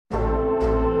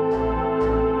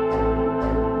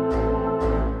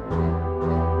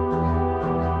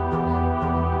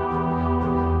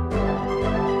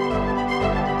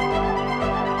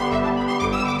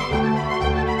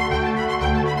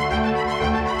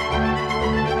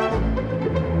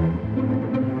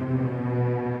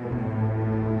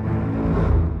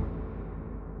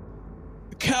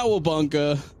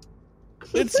Cowabunga.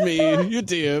 It's me, your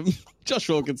DM, Josh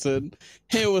Wilkinson,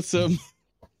 here with some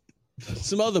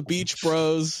other beach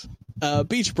bros.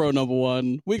 Beach bro number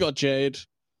 1, we got Jade.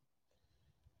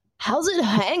 How's it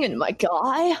hanging, my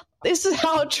guy? This is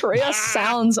how Tria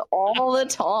sounds all the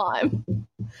time.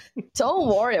 Don't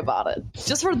worry about it.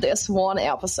 Just for this one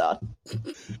episode.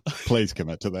 Please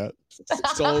commit to that.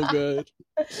 So good.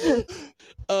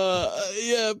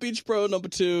 Yeah, beach bro number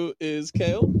 2 is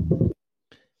Kale.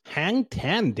 Hang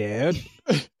 10, dude.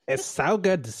 It's so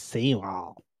good to see you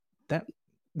all. That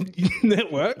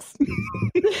works.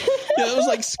 Yeah, it was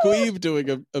like Squeeb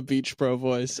doing a beach bro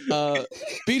voice.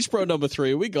 Beach bro number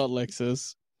 3, we got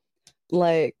Lexus.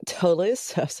 Like, totally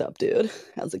surf's up, dude.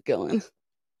 How's it going?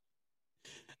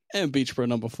 And beach bro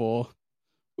number 4,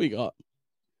 we got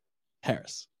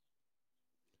Harris.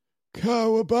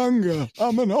 Cowabunga,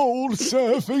 I'm an old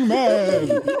surfing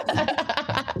man.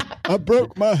 I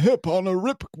broke my hip on a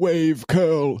rip wave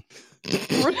curl.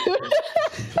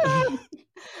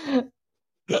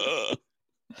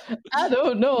 I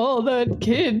don't know all that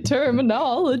kid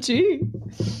terminology.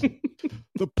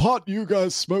 The pot you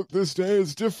guys smoke this day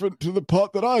is different to the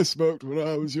pot that I smoked when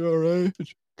I was your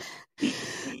age.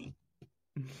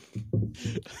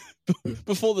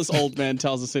 Before this old man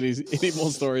tells us any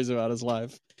more stories about his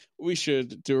life, we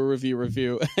should do a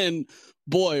review. And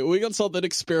boy, we got something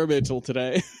experimental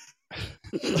today.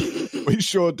 We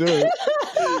sure do.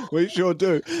 We sure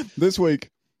do. This week,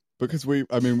 because we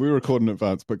record in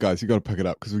advance, but guys, you got to pick it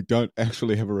up because we don't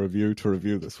actually have a review to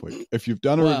review this week. If you've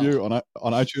done a review on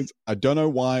iTunes, I don't know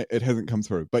why it hasn't come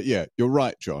through. But yeah, you're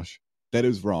right, Josh. That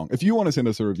is wrong. If you want to send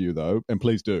us a review, though, and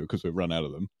please do because we've run out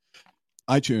of them,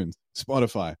 iTunes,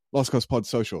 Spotify, Lost Coast Pod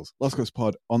socials, Lost Coast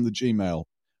Pod on the Gmail,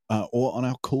 or on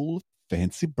our cool,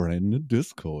 fancy brand new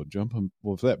Discord. Jump on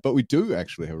with that. But we do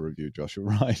actually have a review, Josh. You're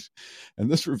right.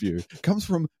 And this review comes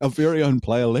from our very own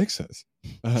player, Alexis.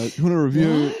 You want to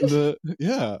review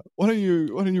Why don't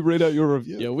you read out your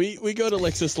review? Yeah, we go to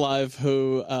Lexus Live,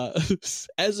 who,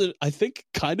 I think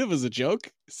kind of as a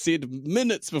joke, said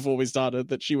minutes before we started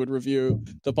that she would review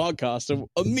the podcast, and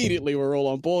immediately we're all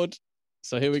on board.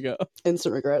 So here we go.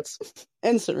 Instant regrets,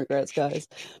 guys.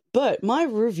 But my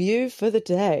review for the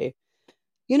day,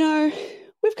 we've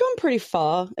gone pretty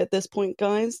far at this point,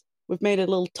 guys. We've made a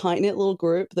little tight-knit little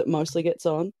group that mostly gets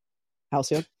on.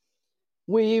 Halcyon.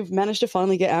 We've managed to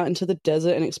finally get out into the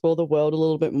desert and explore the world a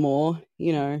little bit more,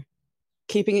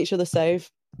 keeping each other safe.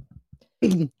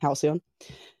 Halcyon.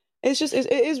 It's just,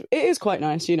 it is quite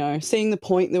nice, seeing the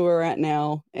point that we're at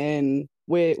now, and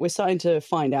we're starting to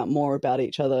find out more about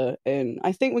each other. And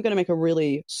I think we're going to make a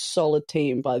really solid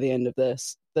team by the end of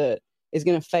this that is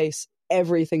going to face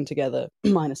everything together,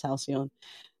 minus Halcyon.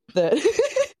 That,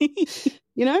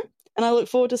 and I look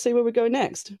forward to see where we go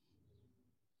next.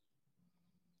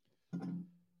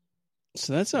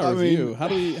 So that's our review. How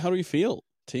do we feel,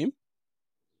 team?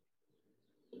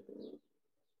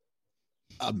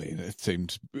 I mean, it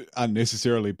seemed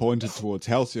unnecessarily pointed towards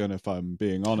Halcyon, if I'm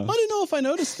being honest. I don't know if I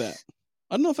noticed that.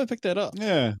 I don't know if I picked that up.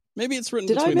 Yeah. Maybe it's written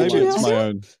Did between I the mention lines. Maybe it's my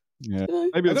own. Yeah.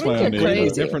 Maybe it's my own crazy.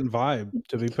 ego. Different vibe,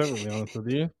 to be perfectly honest with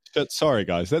you. Sorry,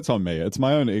 guys. That's on me. It's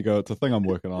my own ego. It's a thing I'm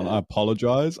working on. I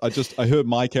apologize. I heard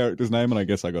my character's name and I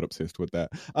guess I got obsessed with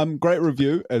that. Great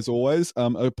review, as always.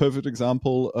 A perfect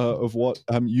example of what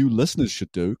you listeners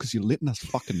should do because you're letting us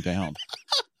fucking down.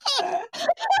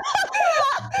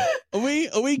 Are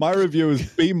we? My review is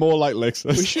be more like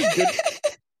Lexus. We should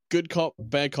good cop,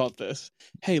 bad cop this.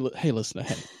 Hey, listener.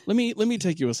 Hey, let me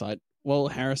take you aside. Well,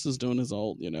 Harris is doing his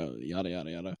old, yada yada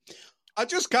yada. I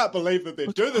just can't believe that they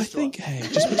do this. I think, hey,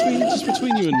 just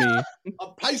between you and me, I'm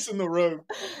pacing the room.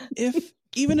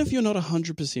 Even if you're not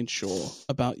 100% sure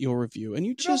about your review, and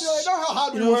you just, know how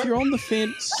hard we work. if you're on the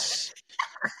fence,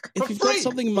 if you've free. got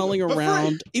something mulling For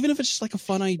around, even if it's just like a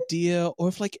fun idea,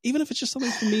 or even if it's just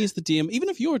something for me as the DM, even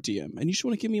if you're a DM and you just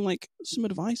want to give me like some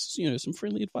advice, some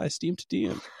friendly advice, DM to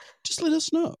DM, just let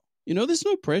us know. There's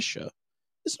no pressure.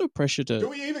 There's no pressure to. Do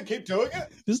we even keep doing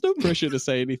it? There's no pressure to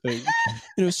say anything.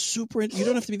 Super. You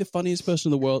don't have to be the funniest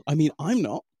person in the world. I mean, I'm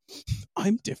not.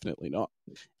 I'm definitely not.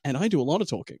 And I do a lot of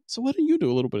talking. So why don't you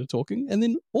do a little bit of talking, and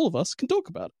then all of us can talk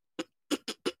about it.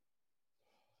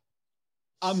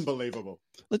 Unbelievable.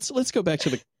 Let's go back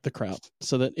to the crowd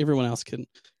so that everyone else can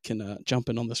jump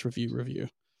in on this review.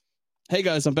 Hey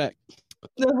guys, I'm back.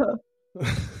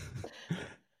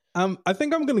 I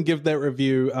think I'm going to give that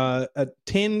review a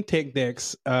 10 tech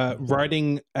decks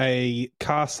riding a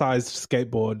car-sized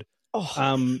skateboard.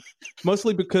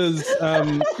 Mostly because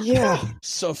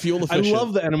so fuel efficient. I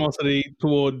love the animosity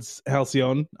towards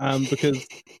Halcyon because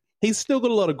he's still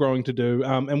got a lot of growing to do,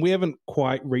 and we haven't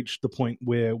quite reached the point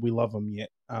where we love him yet.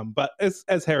 But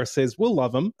as Harris says, we'll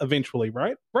love him eventually,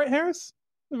 right? Right, Harris?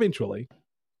 Eventually.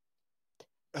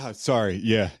 Sorry,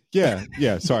 yeah.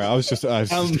 Sorry, I was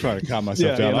trying to calm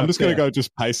myself down. I'm just going to go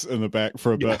just pace in the back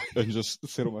for a bit and just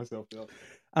settle myself down.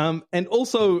 And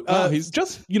also, he's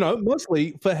just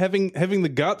mostly for having the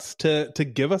guts to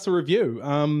give us a review.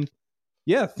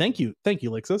 Thank you,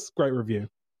 Lexus. Great review.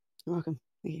 You're welcome.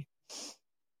 Thank you.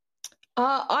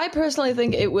 I personally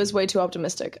think it was way too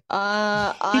optimistic.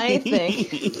 I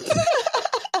think.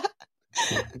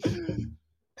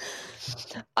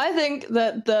 I think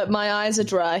that my eyes are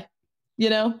dry.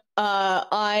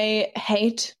 I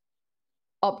hate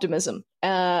optimism.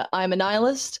 I'm a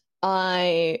nihilist.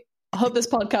 I hope this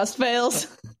podcast fails.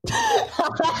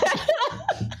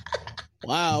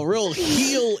 Wow, real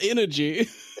heel energy.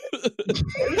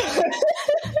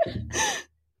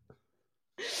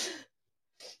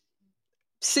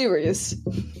 Serious.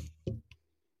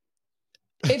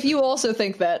 If you also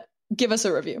think that, give us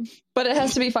a review. But it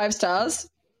has to be 5 stars.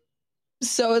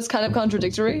 So it's kind of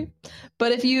contradictory.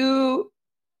 But if you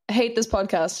hate this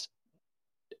podcast,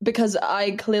 because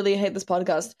I clearly hate this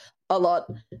podcast a lot,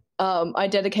 I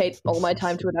dedicate all my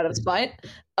time to it out of spite,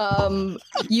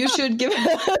 you should give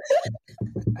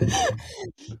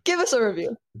us a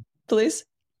review, please.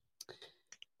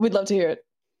 We'd love to hear it.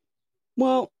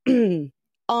 Well,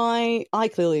 I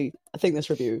clearly think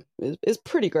this review is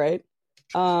pretty great.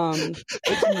 I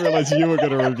didn't realize you were going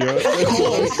to review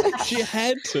it. She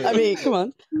had to. I mean, come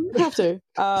on, you have to.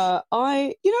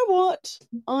 You know what?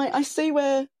 I see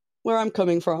where I'm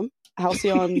coming from.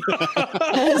 Halcyon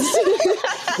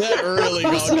that really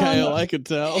got Kale, I could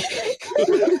tell.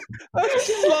 I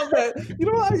just love that. You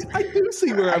know what? I do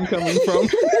see where I'm coming from.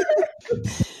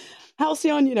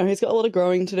 Halcyon, he's got a lot of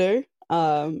growing to do.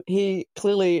 He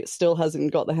clearly still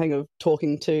hasn't got the hang of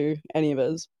talking to any of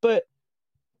us, but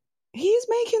he's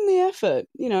making the effort.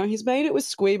 He's made it with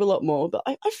Squeeb a lot more, but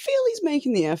I feel he's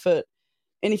making the effort.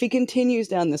 And if he continues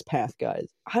down this path, guys,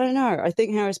 I don't know. I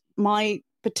think Harris might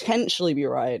potentially be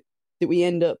right that we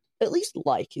end up at least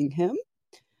liking him.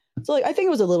 So, I think it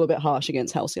was a little bit harsh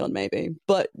against Halcyon, maybe,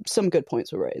 but some good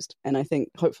points were raised. And I think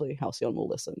hopefully Halcyon will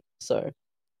listen. So,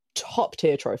 top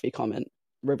tier trophy comment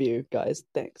review, guys.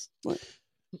 Thanks.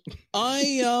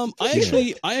 I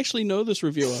actually know this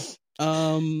reviewer.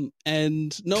 And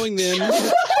knowing them,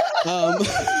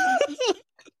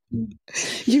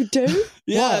 you do?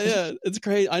 Yeah, it's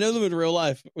crazy. I know them in real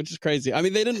life, which is crazy. I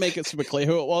mean, they didn't make it super clear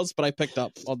who it was, but I picked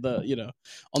up on the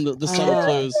subtle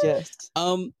clues. Yes.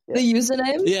 The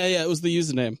username? Yeah, it was the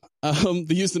username.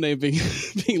 The username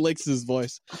being Lex's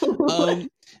voice. And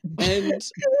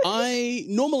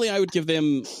I would give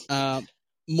them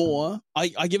more.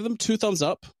 I give them 2 thumbs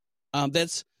up.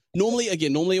 That's normally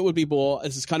it would be more.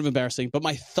 This is kind of embarrassing, but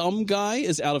my thumb guy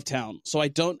is out of town, so I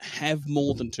don't have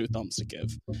more than 2 thumbs to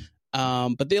give.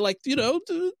 But they're like,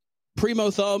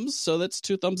 primo thumbs, so that's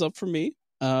 2 thumbs up from me.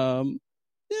 Yeah.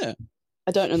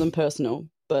 I don't know them personal,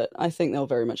 but I think they'll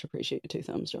very much appreciate your 2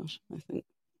 thumbs, Josh. I think.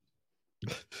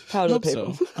 Proud of the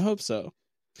people. So. I hope so.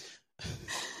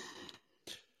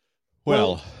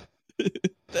 Well,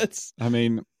 that's. I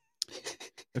mean,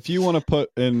 if you want to put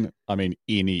in,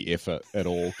 any effort at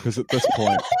all, because at this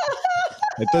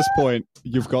point,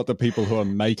 you've got the people who are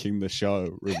making the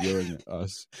show reviewing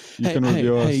us. You can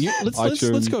review us.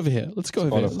 Let's go over here. Let's go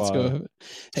over here. Let's go over here.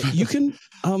 Hey, you can,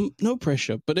 no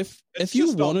pressure, but if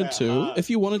you wanted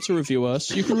to review us,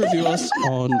 you can review us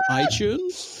on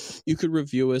iTunes. You could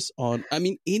review us on,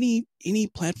 any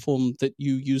platform that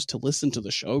you use to listen to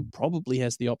the show probably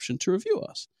has the option to review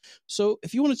us. So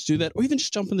if you wanted to do that, or even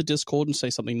just jump in the Discord and say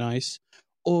something nice,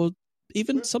 or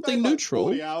even something neutral,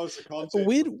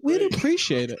 we'd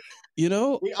appreciate it.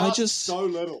 So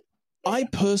little. I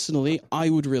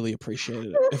would really appreciate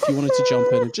it if you wanted to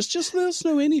jump in and just let us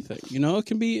know anything.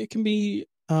 It can be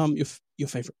your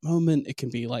favorite moment. It can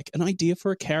be like an idea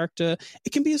for a character.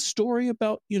 It can be a story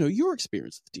about your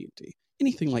experience with D&D.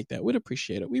 Anything like that, we'd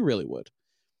appreciate it. We really would.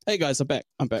 Hey guys, I'm back.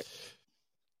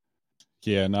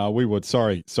 Yeah, no, we would.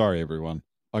 Sorry, everyone.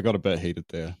 I got a bit heated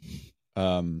there.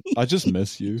 I just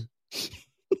miss you.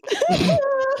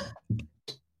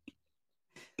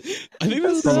 I think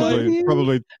this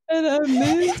probably and I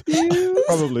miss you.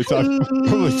 Probably time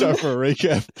for a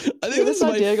recap. I think this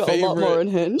idea got a lot more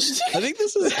unhinged. I think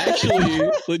this is actually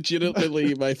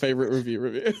legitimately my favorite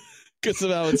review because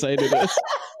of how insane it is.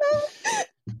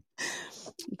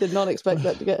 Did not expect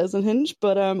that to get as unhinged,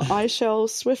 but I shall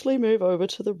swiftly move over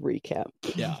to the recap.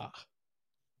 Yeah.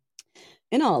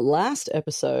 In our last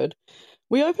episode,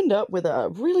 we opened up with a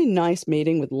really nice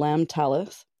meeting with Lam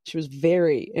Talith. She was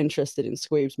very interested in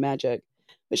Squeeb's magic,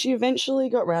 But she eventually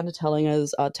got round to telling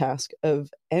us our task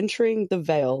of entering the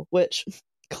Vale, which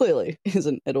clearly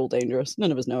isn't at all dangerous.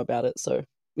 None of us know about it, so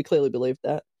we clearly believe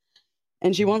that.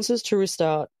 And she wants us to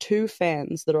restart 2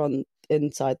 fans that are on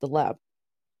inside the lab.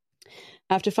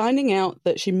 After finding out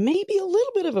that she may be a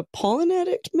little bit of a pollen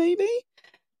addict, maybe,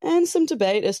 and some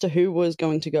debate as to who was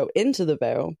going to go into the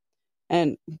Vale,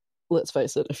 and let's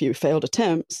face it, a few failed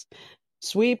attempts,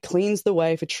 Sweeb cleans the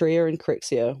way for Tria and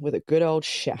Crixia with a good old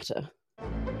shatter.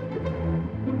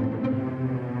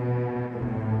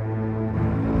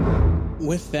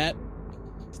 With that,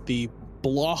 the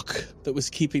block that was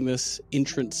keeping this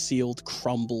entrance sealed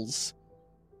crumbles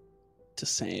to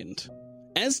sand,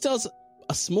 as does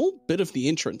a small bit of the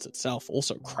entrance itself.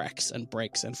 Also cracks and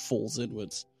breaks and falls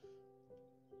inwards.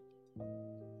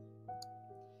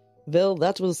 Vil,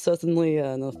 that was certainly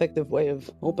an effective way of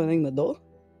opening the door.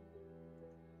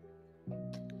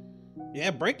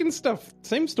 Yeah, breaking stuff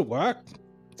seems to work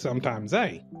sometimes,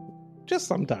 eh? Just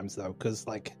sometimes, though, because,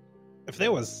 like, if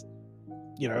there was,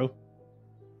 yeah,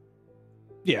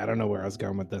 I don't know where I was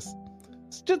going with this.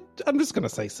 I'm just going to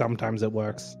say sometimes it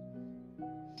works.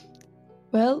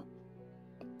 Well,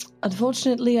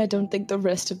 unfortunately, I don't think the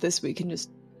rest of this we can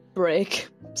just break,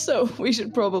 so we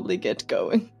should probably get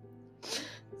going. See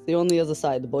you on the other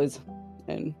side, the boys.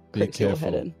 And Be Crixia will careful.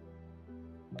 head in.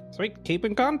 Sweet, keep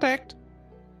in contact.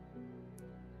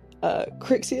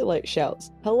 Crixia,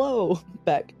 shouts, hello,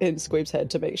 back in Squeeb's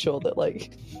head to make sure that,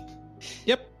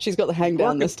 Yep, she's got the hang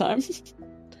down this time.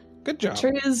 good job.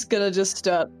 Tria's gonna just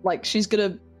start, she's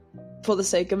gonna, for the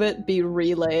sake of it, be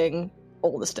relaying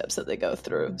all the steps that they go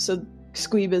through. So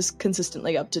Squeeb is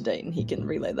consistently up to date and he can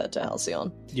relay that to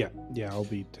Halcyon. Yeah, I'll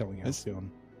be telling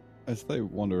Halcyon. As they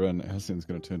wander in, Halcyon's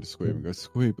going to turn to Squeeb and go,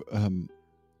 Squeeb,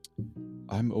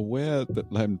 I'm aware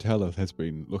that Lam Talith has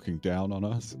been looking down on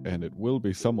us, and it will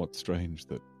be somewhat strange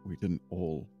that we didn't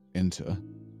all enter.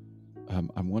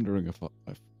 I'm wondering if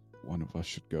one of us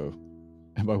should go,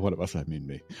 and by one of us I mean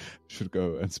me, should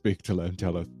go and speak to Lam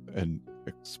Talith and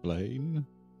explain?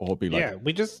 Or be like, Yeah,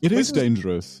 it is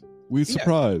dangerous. We're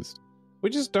surprised. We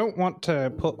just don't want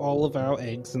to put all of our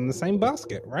eggs in the same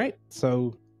basket, right?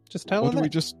 So just tell Or her do we that.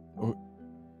 just...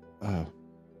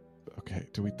 okay,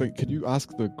 do we think... Can you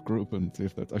ask the group and see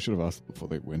if that... I should have asked before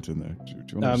they went in there. Do you want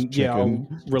to just check I'll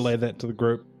in? relay that to the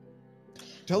group.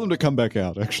 Tell them to come back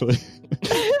out, actually.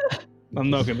 I'm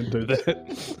not going to do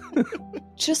that.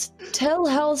 Just tell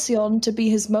Halcyon to be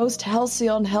his most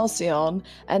Halcyon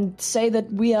and say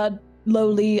that we are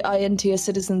lowly Ientia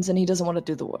citizens and he doesn't want to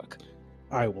do the work.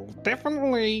 I will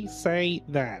definitely say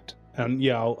that. And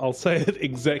yeah, I'll say it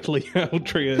exactly how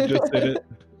Tria just said it.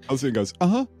 Halcyon goes,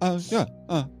 yeah,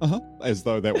 as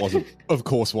though that wasn't, of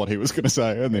course, what he was going to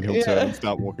say, and then he'll turn and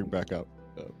start walking back up.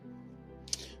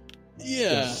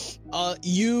 Yeah.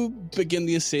 You begin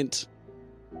the ascent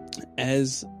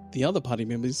as the other party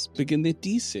members begin their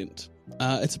descent.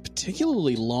 It's a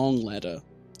particularly long ladder,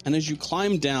 and as you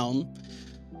climb down,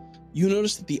 you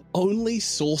notice that the only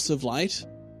source of light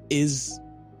is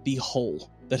the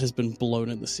hole that has been blown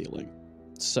in the ceiling.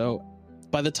 So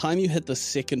by the time you hit the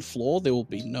second floor, there will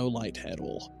be no light at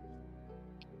all.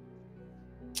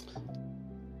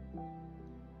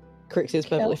 Crixia's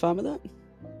perfectly fine with that.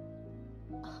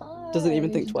 Doesn't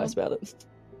even think twice about it.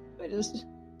 I just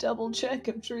double check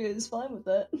if Tria is fine with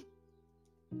that.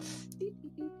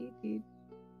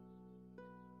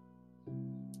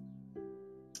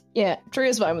 Yeah,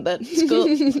 Tria's fine with that.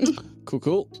 It's cool.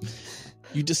 Cool.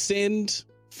 You descend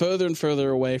further and further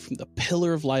away from the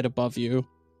pillar of light above you,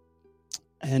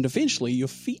 and eventually your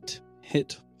feet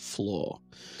hit floor.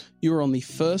 You are on the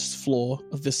first floor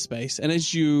of this space, and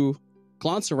as you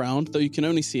glance around, though you can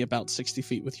only see about 60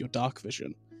 feet with your dark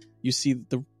vision, you see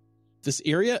this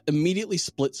area immediately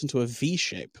splits into a V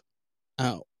shape.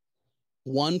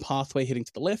 One pathway heading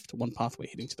to the left, one pathway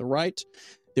heading to the right.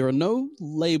 There are no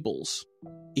labels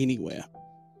anywhere.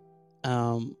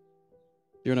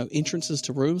 There are no entrances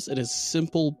to rooms. It is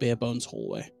simple, bare bones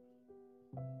hallway.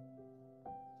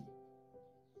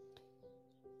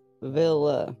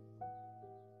 Vil,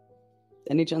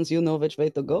 any chance you know which way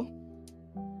to go?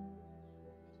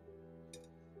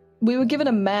 We were given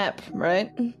a map,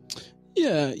 right?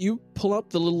 Yeah, you pull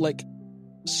up the little,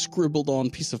 scribbled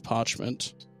on piece of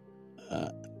parchment.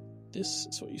 This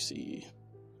is what you see.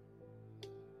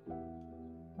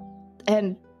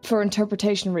 And for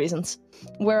interpretation reasons,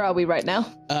 where are we right now?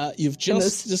 You've where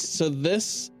is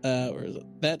it?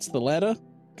 That's the ladder.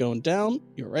 Going down,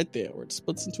 you're right there, where it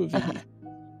splits into a V.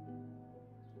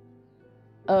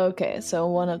 Okay, so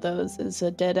one of those is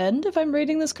a dead end, if I'm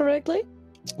reading this correctly?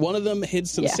 One of them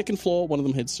heads to the second floor, one of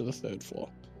them heads to the third floor.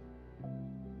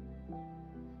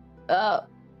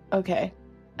 Okay.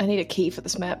 I need a key for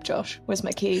this map, Josh. Where's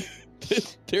my key?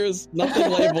 There is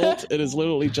nothing labeled. It is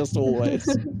literally just always.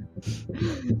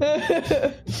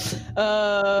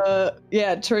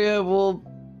 Yeah, Tria will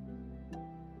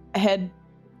head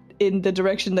in the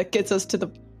direction that gets us to the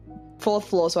 4th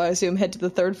floor, so I assume head to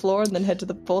the 3rd floor and then head to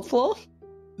the 4th floor?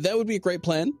 That would be a great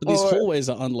plan, but these hallways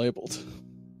are unlabeled.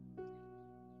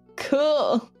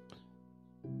 Cool.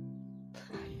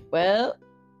 Well...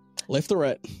 Left or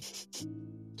right?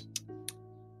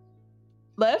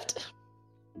 Left?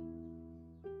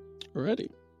 Alrighty.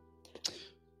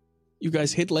 You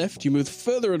guys head left. You move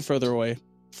further and further away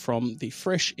from the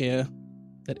fresh air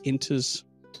that enters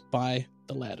by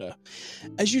the ladder.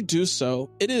 As you do so,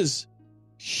 it is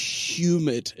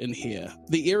humid in here.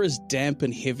 The air is damp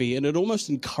and heavy, and it almost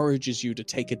encourages you to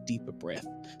take a deeper breath,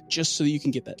 just so you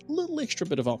can get that little extra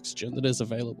bit of oxygen that is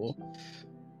available.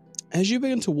 As you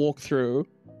begin to walk through,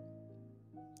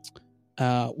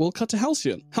 we'll cut to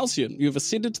Halcyon. Halcyon, you've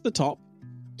ascended to the top.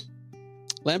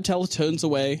 Lamtala turns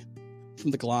away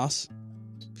from the glass.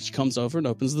 She comes over and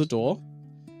opens the door.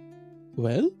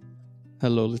 Well,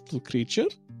 hello, little creature.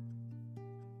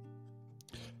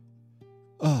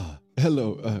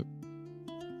 Hello.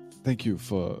 Thank you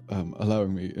for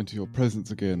allowing me into your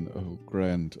presence again, oh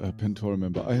grand Pentora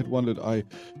member. I had wondered, I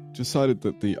decided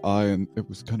that it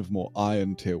was kind of more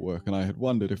iron tier work, and I had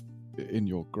wondered if, in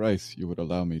your grace, you would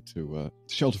allow me to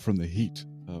shelter from the heat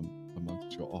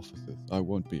amongst your offices. I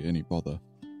won't be any bother.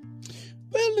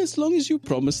 Well, as long as you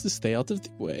promise to stay out of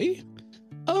the way.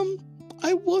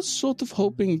 I was sort of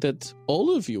hoping that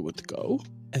all of you would go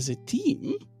as a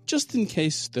team, just in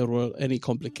case there were any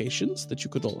complications that you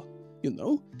could all,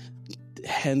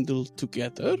 handle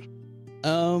together.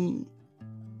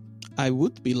 I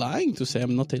would be lying to say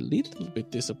I'm not a little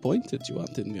bit disappointed you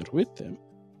aren't in there with them.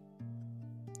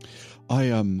 I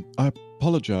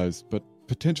apologize, but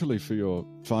potentially for your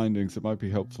findings, it might be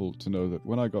helpful to know that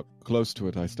when I got close to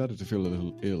it, I started to feel a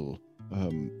little ill.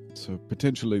 So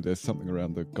potentially there's something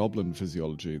around the goblin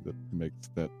physiology that makes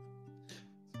that,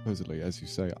 supposedly, as you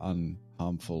say,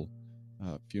 unharmful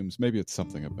fumes. Maybe it's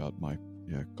something about my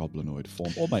goblinoid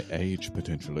form, or my age,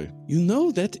 potentially.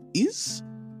 That is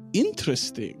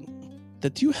interesting,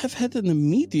 that you have had an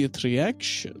immediate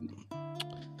reaction.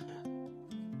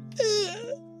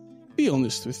 Be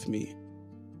honest with me.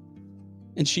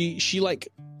 And she like,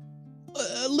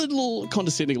 a little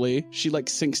condescendingly, she like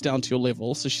sinks down to your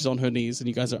level, so she's on her knees and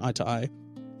you guys are eye to eye.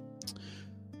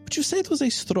 Would you say it was a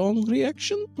strong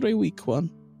reaction or a weak one?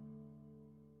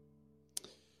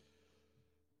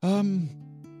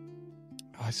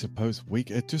 I suppose weak.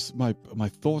 It just, my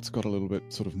thoughts got a little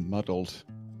bit sort of muddled.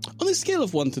 On a scale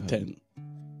of 1 to 10,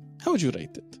 how would you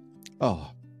rate it?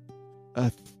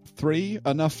 3,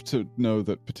 enough to know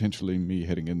that potentially me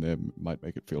heading in there might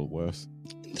make it feel worse.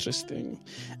 Interesting.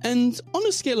 And on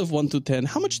a scale of 1 to 10,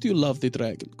 how much do you love the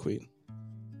Dragon Queen?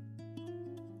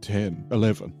 10,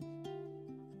 11.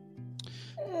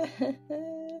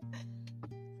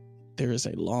 There is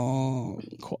a long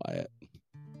quiet.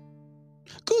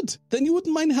 Good, then you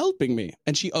wouldn't mind helping me.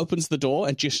 And she opens the door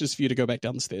and gestures for you to go back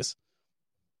down the stairs.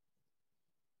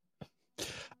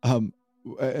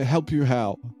 Help you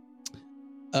how?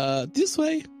 This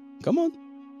way. Come on.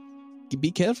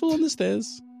 Be careful on the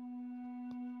stairs.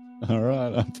 All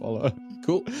right, I'll follow.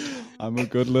 Cool. I'm a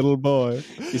good little boy.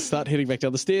 You start heading back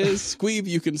down the stairs. Squeeb,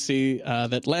 you can see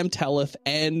that Lam Talith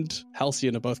and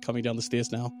Halcyon are both coming down the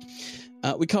stairs now.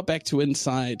 We cut back to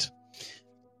inside.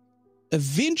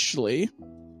 Eventually,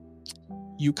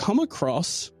 you come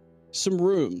across some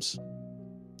rooms.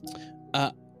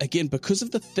 Again, because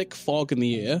of the thick fog in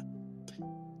the air,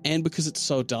 and because it's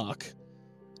so dark,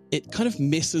 it kind of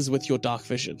messes with your dark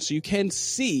vision. So you can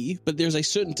see, but there's a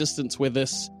certain distance where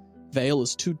this veil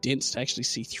is too dense to actually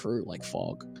see through, like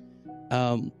fog.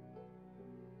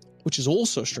 Which is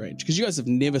also strange, because you guys have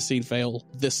never seen veil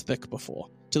this thick before,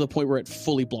 to the point where it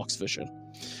fully blocks vision.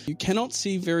 You cannot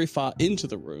see very far into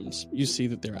the rooms. You see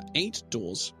that there are 8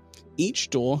 doors. Each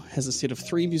door has a set of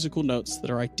 3 musical notes that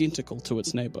are identical to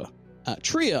its neighbor.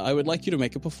 Tria, I would like you to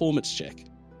make a performance check.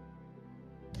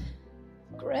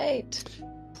 Great.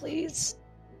 Please.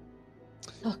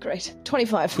 Oh, great.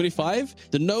 25. 25.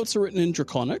 The notes are written in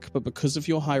Draconic, but because of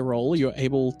your high roll, you're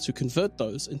able to convert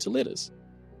those into letters.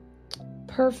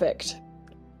 Perfect.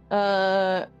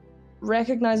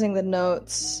 Recognizing the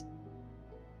notes,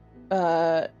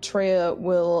 Tria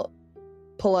will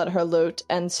pull out her lute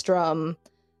and strum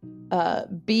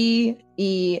B,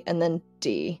 E, and then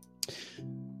D.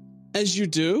 As you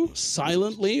do,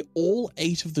 silently, all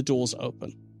 8 of the doors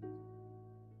open.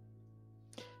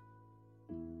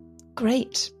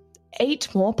 Great.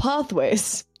 8 more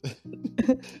pathways.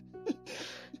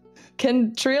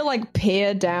 Can Tria like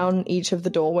peer down each of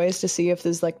the doorways to see if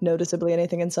there's like noticeably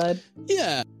anything inside?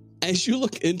 Yeah. As you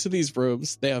look into these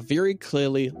rooms, they are very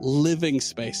clearly living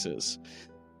spaces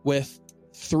with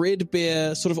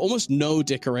threadbare, sort of almost no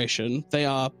decoration. They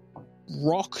are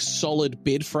rock solid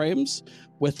bed frames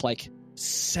with like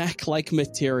sack-like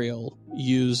material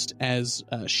used as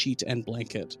sheet and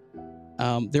blanket.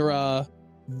 There are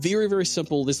very, very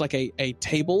simple. There's like a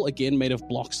table, again, made of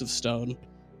blocks of stone,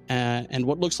 and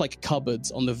what looks like cupboards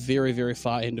on the very, very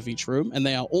far end of each room, and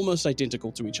they are almost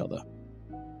identical to each other.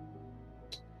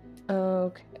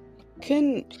 Okay.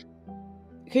 Can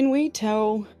we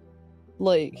tell,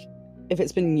 like, if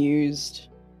it's been used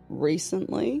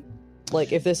recently?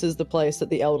 Like, if this is the place that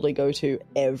the elderly go to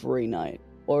every night?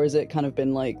 Or has it kind of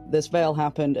been like, this veil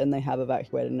happened and they have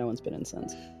evacuated and no one's been in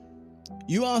since?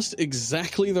 You asked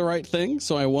exactly the right thing,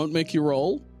 so I won't make you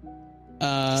roll.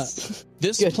 This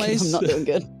Good, place... I'm not doing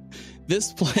good.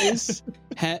 This place,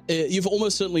 you've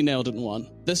almost certainly nailed it in one.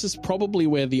 This is probably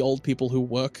where the old people who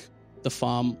work the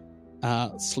farm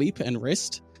sleep and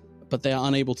rest, but they are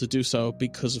unable to do so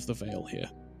because of the veil here.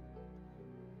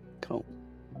 Cool.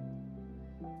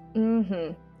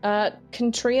 Mm-hmm.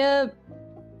 Can Tria,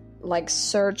 like,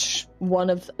 search one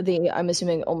of the, I'm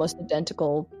assuming, almost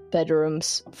identical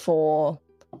bedrooms for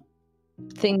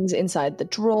things inside the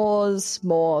drawers,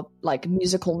 more, like,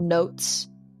 musical notes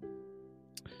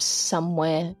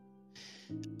somewhere?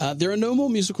 There are no more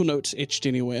musical notes etched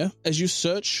anywhere. As you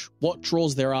search what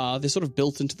drawers there are, they're sort of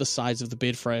built into the sides of the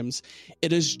bed frames.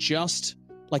 It is just,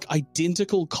 like,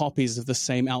 identical copies of the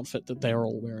same outfit that they're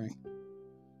all wearing.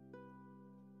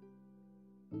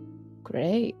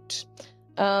 Great.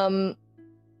 Can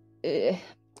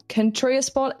Tria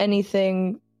spot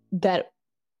anything that,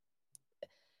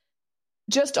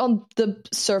 just on the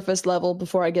surface level,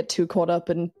 before I get too caught up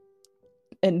in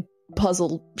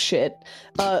puzzle shit,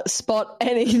 spot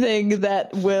anything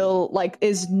that will, like,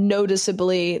 is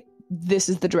noticeably, this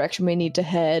is the direction we need to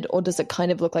head, or does it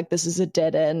kind of look like this is a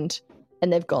dead end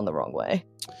and they've gone the wrong way?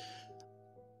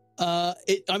 I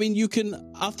mean, you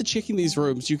can, after checking these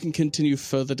rooms, you can continue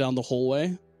further down the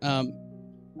hallway. At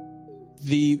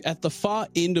the far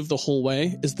end of the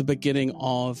hallway is the beginning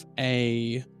of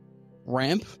a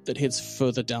ramp that heads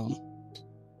further down.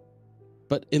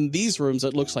 But in these rooms,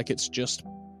 it looks like it's just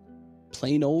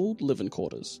plain old living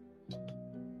quarters.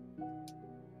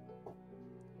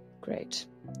 Great.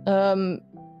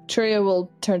 Tria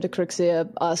will turn to Crixia,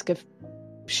 ask if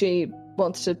she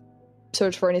wants to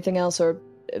search for anything else, or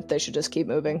if they should just keep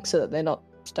moving so that they're not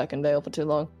stuck in Vale for too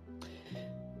long.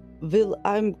 Vil,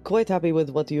 I'm quite happy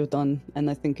with what you've done, and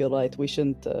I think you're right. We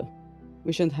shouldn't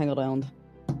hang around,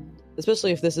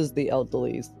 especially if this is the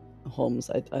elderly's homes.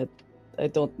 I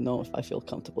don't know if I feel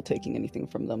comfortable taking anything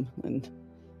from them and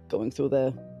going through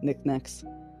their knickknacks.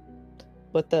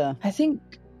 But I think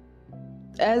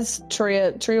as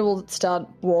Tria will start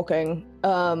walking,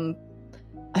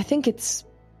 I think it's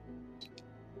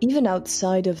even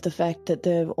outside of the fact that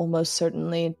they're almost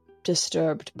certainly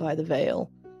disturbed by the veil,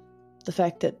 the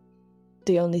fact that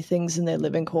the only things in their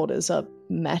living quarters are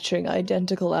matching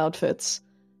identical outfits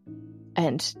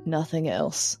and nothing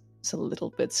else. It's a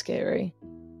little bit scary.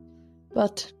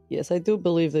 But yes, I do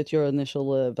believe that your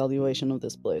initial evaluation of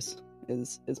this place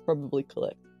is probably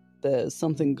correct. There's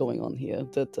something going on here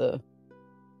that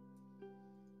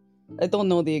I don't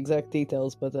know the exact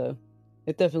details, but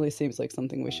it definitely seems like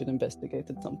something we should investigate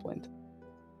at some point.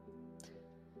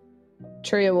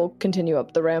 Tria will continue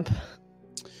up the ramp.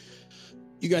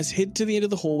 You guys head to the end of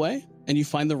the hallway, and you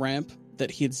find the ramp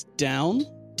that heads down,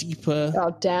 deeper. Oh,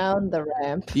 down the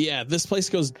ramp. Yeah, this place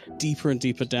goes deeper and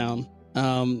deeper down.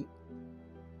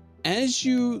 As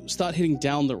you start heading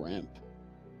down the ramp,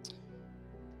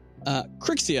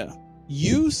 Crixia,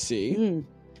 you see...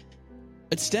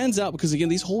 It stands out because, again,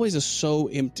 these hallways are so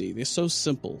empty. They're so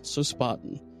simple, so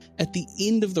Spartan. At the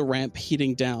end of the ramp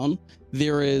heading down,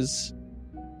 there is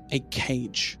a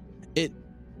cage. It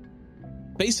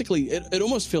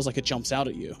almost feels like it jumps out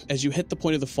at you as you hit the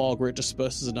point of the fog where it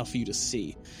disperses enough for you to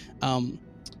see.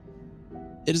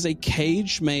 It is a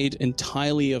cage made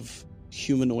entirely of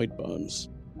humanoid bones.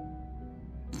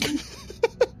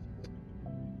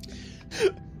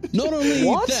 Not only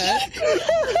that,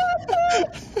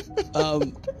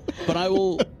 but I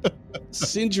will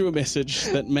send you a message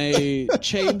that may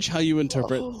change how you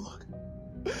interpret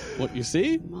what you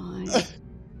see. My.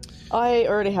 I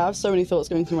already have so many thoughts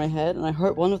going through my head, and I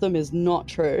hope one of them is not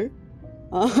true.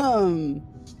 She'll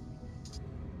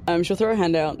throw her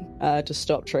hand out to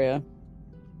stop Tria.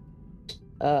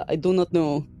 I do not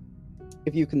know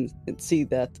if you can see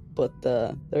that, but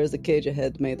there is a cage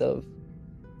ahead made of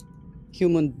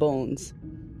human bones,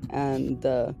 And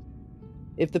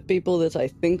if the people that I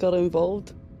think are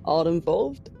involved,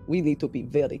 we need to be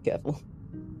very careful.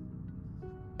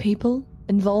 People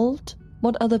involved?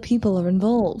 What other people are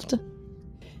involved?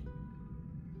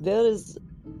 There is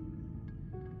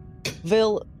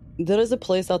a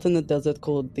place out in the desert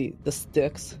called the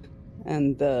Sticks,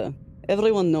 and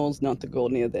everyone knows not to go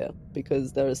near there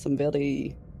because there are some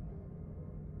very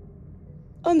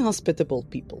unhospitable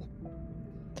people.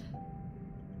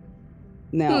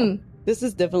 Now, this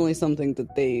is definitely something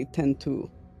that they tend to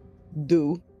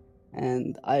do,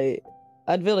 and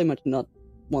I'd very much not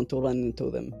want to run into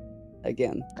them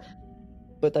again.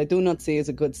 But I do not see as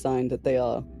a good sign that they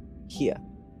are here.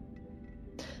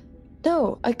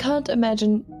 No, I can't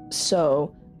imagine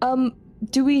so.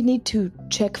 Do we need to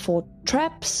check for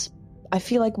traps? I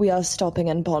feel like we are stopping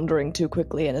and pondering too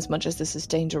quickly, and as much as this is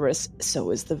dangerous, so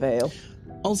is the veil.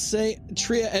 I'll say,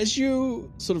 Tria, as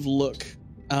you sort of look,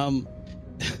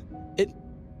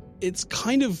 it's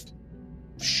kind of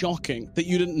shocking that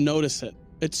you didn't notice it.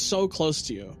 It's so close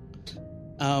to you.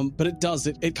 But it does.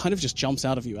 It kind of just jumps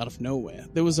out of you out of nowhere.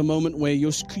 There was a moment where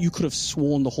you could have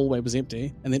sworn the hallway was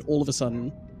empty, and then all of a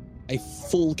sudden, a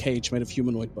full cage made of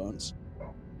humanoid bones.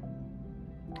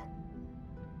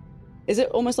 Is it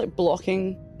almost like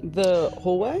blocking the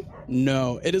hallway?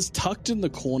 No, it is tucked in the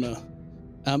corner.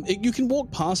 You can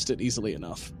walk past it easily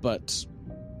enough, but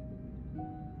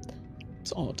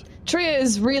it's odd. Tria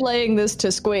is relaying this to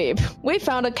Squeeb. We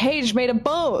found a cage made of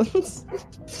bones.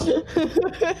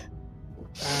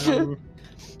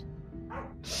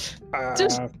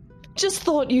 Just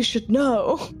thought you should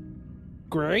know.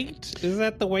 Great. Is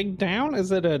that the way down?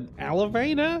 Is it an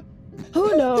elevator?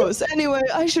 Who knows? Anyway,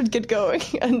 I should get going.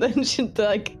 And then she'd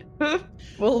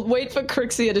we'll wait for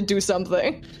Crixia to do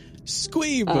something.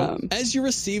 Squeeb, as you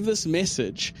receive this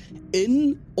message,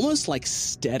 in almost like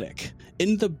static,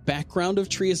 in the background of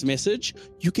Tria's message,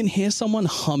 you can hear someone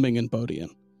humming in Bodian.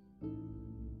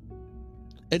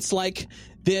 It's like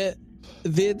they're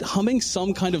humming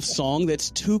some kind of song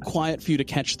that's too quiet for you to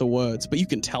catch the words, but you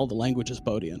can tell the language is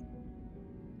Bodian.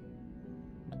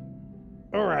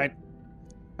 All right.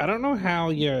 I don't know how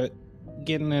you're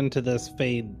getting into this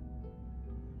feed,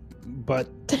 but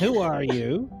who are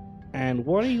you, and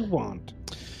what do you want?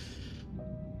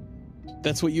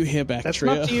 That's what you hear back, That's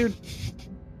Tria. not to you.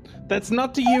 That's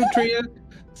not to you, Tria.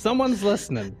 Someone's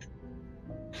listening.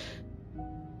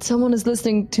 Someone is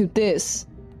listening to this.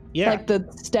 Yeah. Like the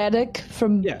static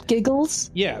from Giggles?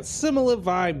 Yeah, similar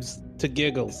vibes to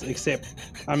Giggles, except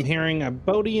I'm hearing a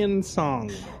Bodian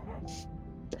song.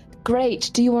 Great.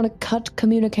 Do you want to cut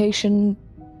communication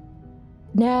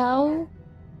now?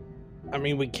 I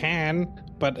mean, we can,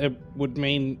 but it would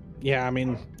mean,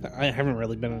 I haven't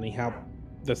really been any help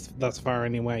thus far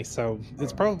anyway, so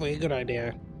it's probably a good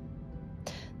idea.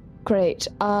 Great.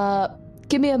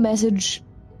 Give me a message.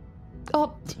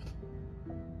 Oh.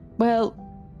 Well,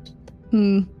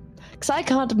 because I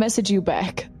can't message you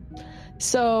back.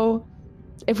 So,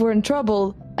 if we're in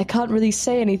trouble, I can't really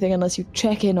say anything unless you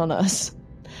check in on us.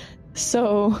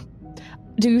 So,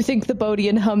 do you think the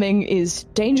Bodian humming is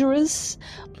dangerous,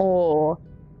 or...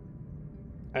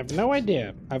 I have no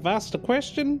idea. I've asked a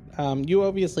question, you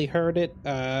obviously heard it,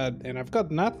 and I've got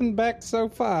nothing back so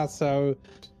far, so...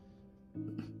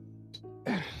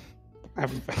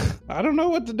 I don't know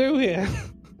what to do here.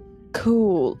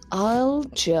 Cool. I'm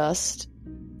just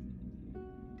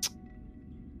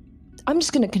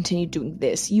gonna continue doing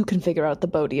this. You can figure out the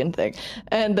Bodian thing.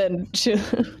 And then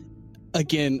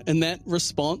Again, and that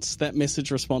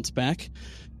message response back,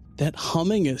 that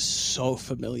humming is so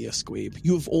familiar, Squeeb.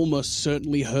 You have almost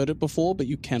certainly heard it before, but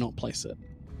you cannot place it.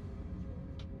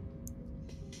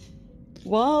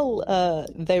 While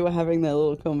they were having their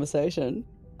little conversation,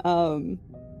 can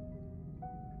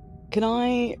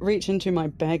I reach into my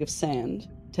bag of sand,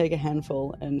 take a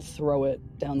handful, and throw it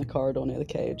down the corridor near the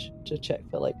cage to check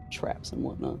for, like, traps and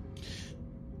whatnot?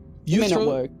 It may not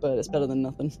work, but it's better than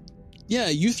nothing. Yeah,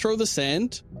 you throw the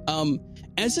sand.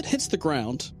 As it hits the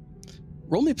ground,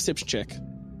 roll me a perception check.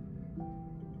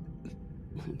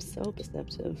 I'm so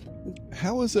perceptive.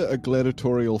 How is it a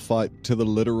gladiatorial fight to the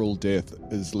literal death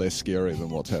is less scary than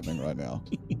what's happening right now?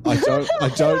 I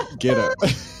don't get it.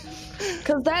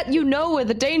 Because that, you know where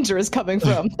the danger is coming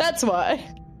from. That's why.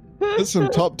 There's some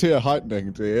top tier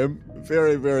heightening, DM.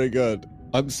 Very, very good.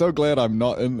 I'm so glad I'm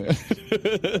not in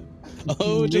there.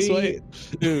 Oh, just wait.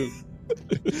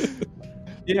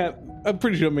 Yeah, I'm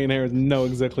pretty sure me and Harris know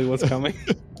exactly what's coming.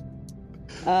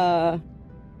 An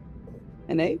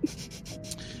 8?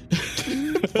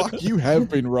 Fuck, you have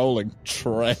been rolling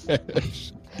trash.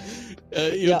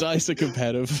 Your dice are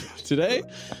competitive today.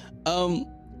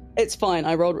 It's fine.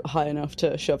 I rolled high enough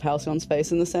to shove Halcyon's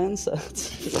face in the sand, so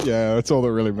Yeah, that's all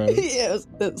that really matters. yeah,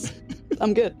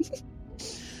 I'm good.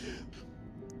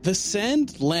 The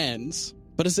sand lands,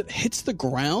 but as it hits the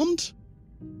ground,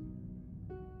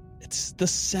 the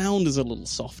sound is a little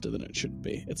softer than it should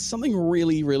be. It's something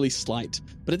really, really slight,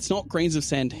 but it's not grains of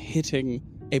sand hitting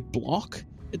a block.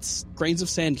 It's grains of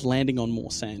sand landing on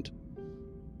more sand.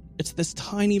 It's this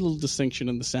tiny little distinction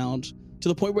in the sound to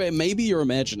the point where maybe you're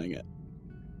imagining it.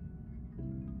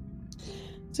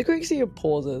 So Crixia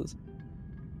pauses.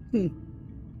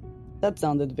 That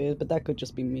sounded weird, but that could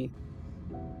just be me.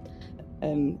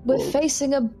 And We're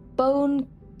facing a bone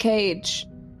cage.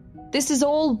 This is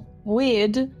all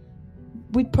weird.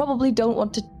 We probably don't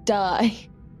want to die.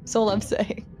 That's all I'm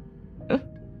saying.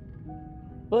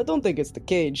 Well, I don't think it's the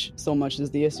cage so much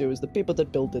as the issue is the people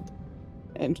that built it.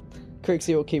 And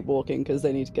Crixia will keep walking because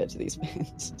they need to get to these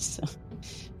fans. So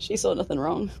she saw nothing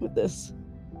wrong with this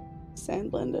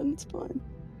sand landing. It's fine.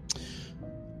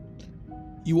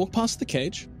 You walk past the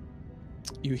cage.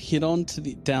 You head on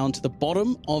down to the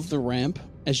bottom of the ramp.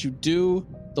 As you do,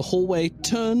 the hallway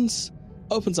turns,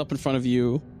 opens up in front of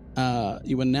you.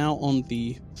 You are now on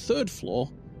the 3rd floor,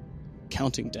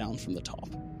 counting down from the top.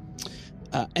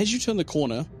 As you turn the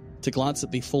corner to glance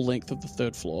at the full length of the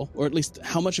 3rd floor, or at least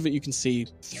how much of it you can see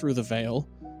through the veil,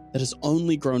 that has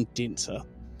only grown denser.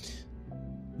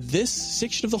 This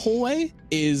section of the hallway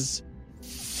is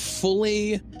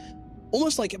fully,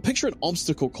 almost like, picture an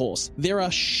obstacle course. There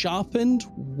are sharpened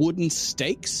wooden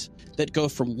stakes that go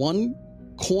from one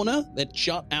corner that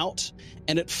jut out,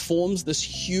 and it forms this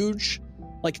huge,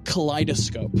 like,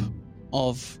 kaleidoscope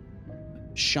of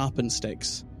sharpened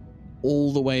stakes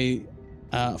all the way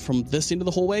from this end of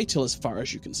the hallway till as far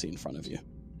as you can see in front of you.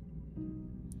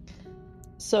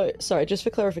 So, sorry, just for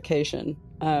clarification,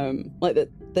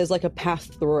 there's like a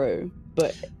path through,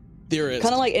 but There is.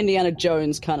 kind of like Indiana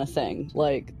Jones kind of thing.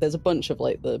 Like, there's a bunch of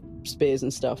like the spears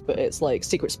and stuff, but it's like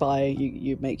secret spy.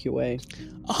 You make your way.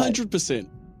 100%.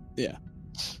 Yeah.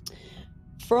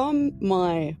 From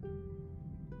my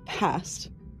past,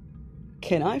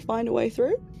 can I find a way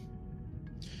through?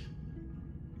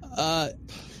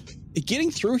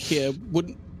 Getting through here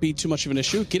wouldn't be too much of an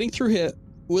issue. Getting through here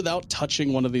without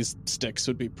touching one of these sticks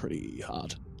would be pretty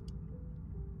hard.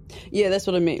 Yeah, that's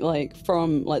what I mean. Like,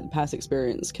 from like the past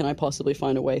experience, can I possibly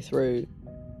find a way through?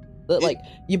 That like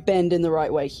you bend in the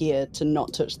right way here to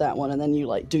not touch that one, and then you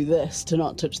like do this to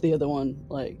not touch the other one.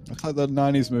 Like, It's like the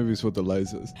 90s movies with the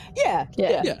lasers. yeah.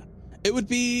 Yeah. It would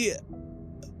be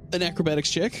an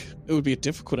acrobatics check. It would be a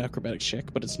difficult acrobatics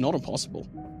check, but it's not impossible.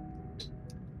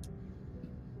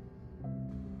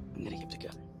 I'm gonna give it a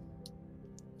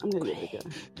go.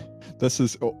 This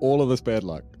is all of this bad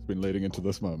luck has been leading into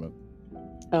this moment.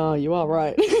 Oh, you are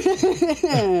right.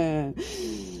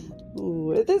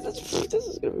 Ooh, this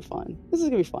is gonna be fine. This is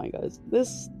gonna be fine, guys.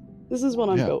 This is what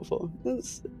I'm built for.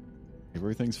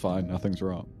 Everything's fine. Nothing's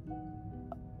wrong.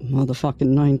 Motherfucking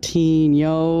 19,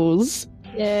 yos.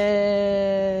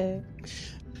 Yay.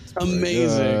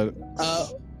 Amazing.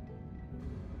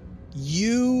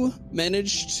 You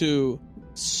managed to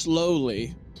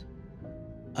slowly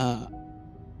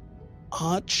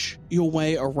arch your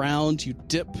way around. You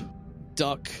dip,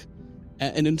 duck,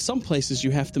 and in some places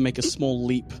you have to make a small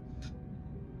leap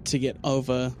to get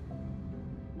over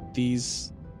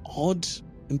these odd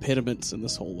impediments in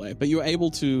this hallway. But you're able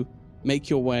to make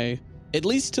your way at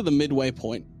least to the midway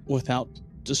point without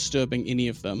disturbing any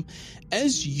of them.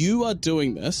 As you are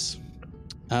doing this,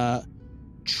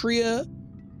 Tria,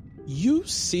 you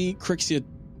see Crixia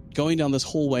going down this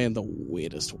hallway in the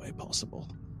weirdest way possible.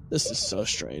 This is so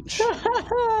strange.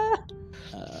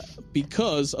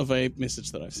 Because of a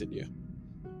message that I've sent you.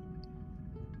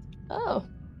 Oh.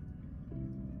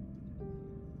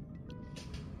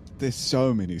 There's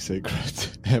so many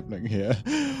secrets happening here.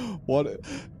 What?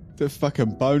 The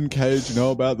fucking bone cage, you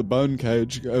know about the bone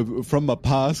cage. From my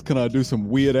past, can I do some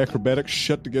weird acrobatic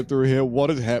shit to get through here? What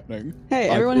is happening? Hey,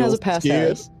 I everyone feel has a past. scared.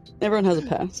 Harris. Everyone has a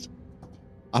past.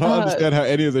 I don't understand how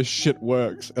any of this shit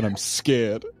works, and I'm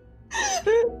scared.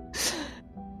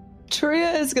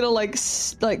 Tria is gonna like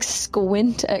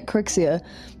squint at Crixia.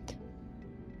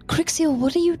 Crixia,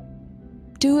 what are you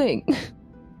doing?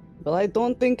 Well, I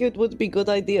don't think it would be a good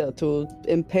idea to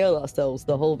impale ourselves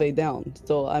the whole way down.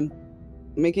 So I'm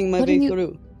making my way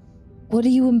through. What are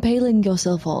you impaling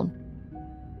yourself on?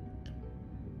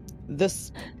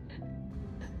 This.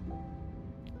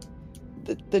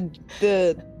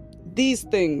 These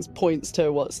things points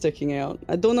to what's sticking out.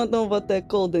 I do not know what they're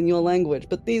called in your language,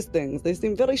 but these things, they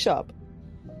seem very sharp.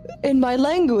 In my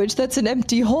language, that's an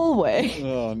empty hallway.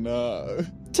 Oh no.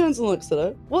 Turns and looks at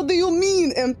her. What do you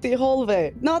mean, empty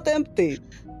hallway? Not empty.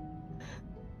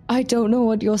 I don't know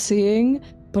what you're seeing,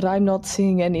 but I'm not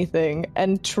seeing anything.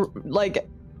 And,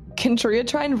 can Tria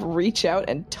try and reach out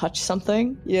and touch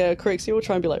something? Yeah, Crixie will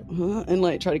try and be like, huh? And,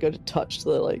 like, try to go to touch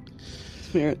the,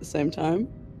 smear at the same time.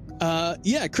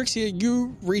 Yeah, Crixia,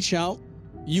 you reach out.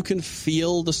 You can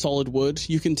feel the solid wood.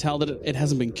 You can tell that it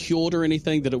hasn't been cured or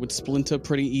anything, that it would splinter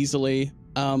pretty easily.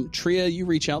 Tria, you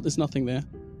reach out. There's nothing there.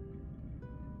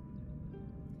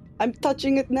 I'm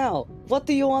touching it now. What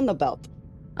are you on about?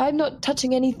 I'm not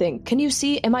touching anything. Can you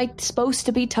see? Am I supposed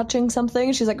to be touching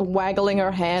something? She's waggling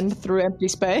her hand through empty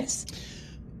space.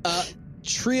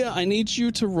 Tria, I need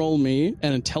you to roll me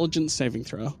an intelligence saving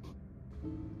throw.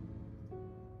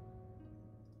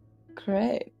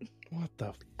 Great. What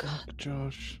the fuck,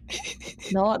 Josh?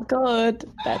 Not good.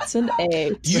 That's an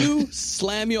 8. You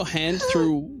slam your hand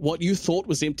through what you thought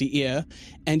was empty air,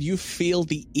 and you feel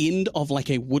the end of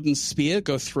a wooden spear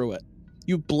go through it.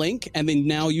 You blink, and then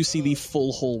now you see the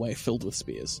full hallway filled with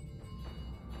spears.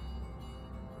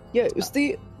 Yeah,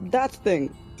 see, that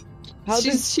thing.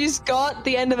 She's got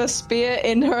the end of a spear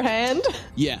in her hand.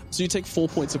 Yeah, so you take 4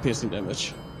 points of piercing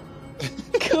damage.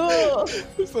 Cool.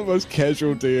 It's the most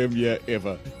casual DM yet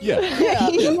ever. Yeah.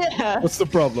 Yeah. What's the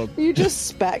problem? You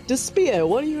just spacked a spear.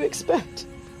 What do you expect?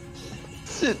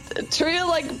 Tria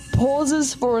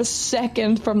pauses for a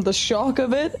second from the shock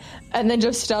of it, and then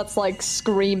just starts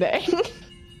screaming.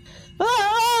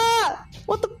 Ah!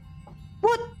 What?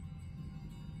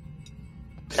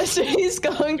 She's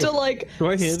going to Do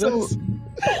I hear this?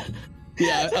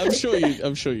 Yeah, I'm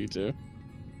sure you do.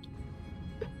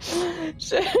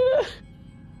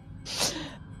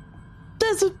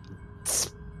 There's a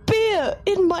spear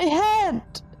in my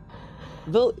hand.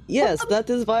 Well, yes, that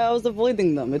is why I was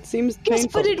avoiding them. It seems painful. Yes,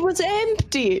 but it was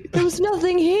empty. There was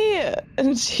nothing here.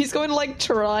 And she's going to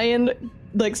try and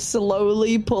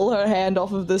slowly pull her hand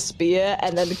off of the spear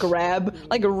and then grab,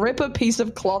 rip a piece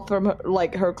of cloth from her,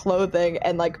 her clothing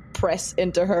and press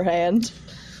into her hand.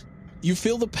 You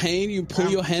feel the pain, you pull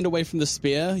your hand away from the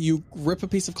spear, you rip a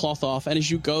piece of cloth off, and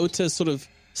as you go to sort of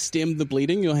stem the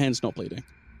bleeding, your hand's not bleeding.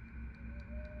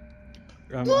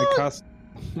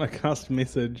 I cast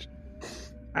message.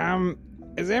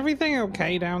 Is everything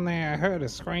okay down there? I heard a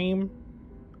scream.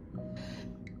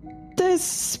 There's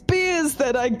spears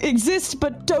that exist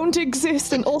but don't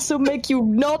exist and also make you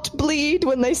not bleed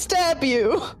when they stab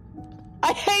you.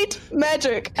 I hate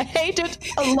magic. I hate it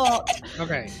a lot.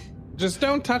 Okay. Just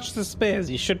don't touch the spears.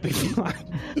 You should be fine.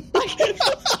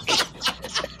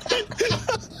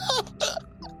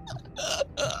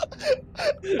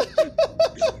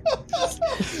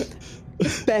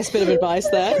 Best bit of advice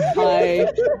there.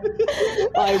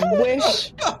 I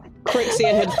wish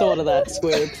Crixia had thought of that,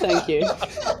 Squid. Thank you.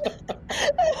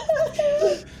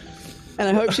 And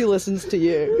I hope she listens to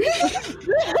you.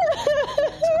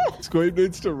 Squid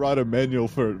needs to write a manual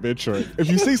for adventuring. If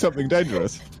you see something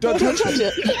dangerous, don't touch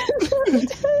it.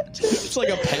 It's like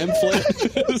a pamphlet.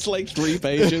 It's 3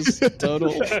 pages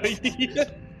total.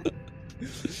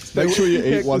 Make sure you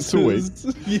eat once a week.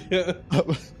 Yeah.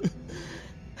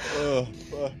 Oh,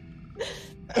 fuck.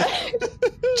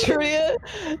 Tria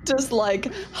just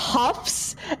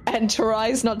huffs and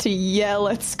tries not to yell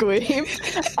at Scream,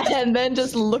 and then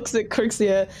just looks at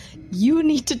Crixia. You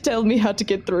need to tell me how to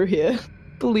get through here,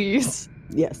 please.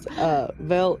 Yes.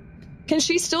 Well, can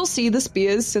she still see the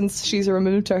spears since she's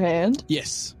removed her hand?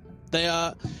 Yes, they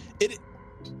are.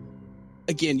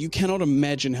 Again, you cannot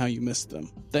imagine how you missed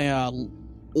them. They are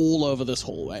all over this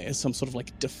hallway as some sort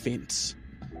of defense.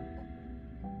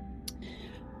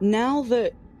 now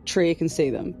that Tria can see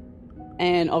them,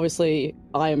 and obviously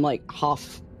I am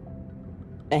half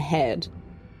ahead,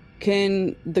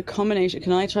 can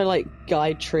I try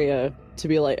guide Tria to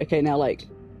be okay, now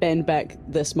bend back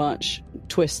this much,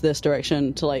 twist this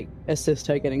direction to assist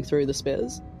her getting through the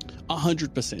spears?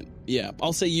 100%. Yeah.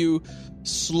 I'll say you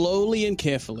slowly and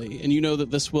carefully, and you know that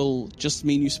this will just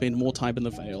mean you spend more time in the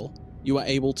Vale. You are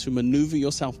able to maneuver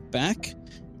yourself back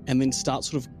and then start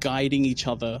sort of guiding each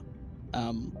other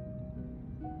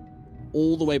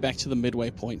all the way back to the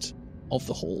midway point of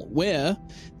the hall, where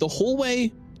the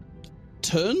hallway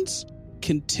turns,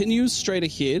 continues straight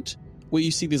ahead, where you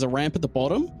see there's a ramp at the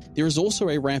bottom. There is also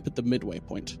a ramp at the midway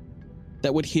point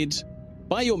that would head,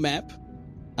 by your map,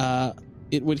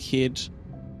 it would head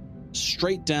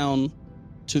straight down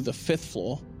to the 5th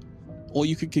floor, or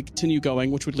you could continue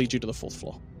going, which would lead you to the 4th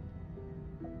floor.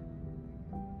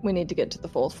 We need to get to the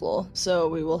 4th floor, so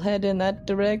we will head in that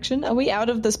direction. Are we out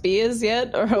of the spears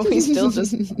yet, or are we still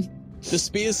just... The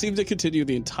spears seem to continue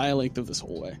the entire length of this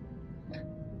hallway.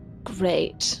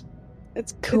 Great.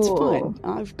 It's Cool. fine.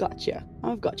 I've got you.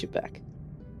 I've got you back.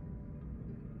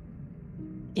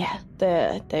 Yeah,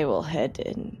 they will head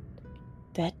in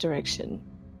that direction.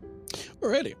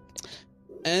 Alrighty.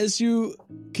 As you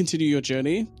continue your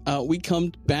journey, we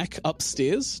come back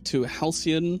upstairs to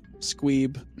Halcyon,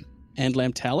 Squeeb, and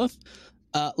Lamtalith.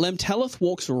 Lamtalith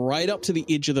walks right up to the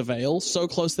edge of the veil, so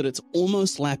close that it's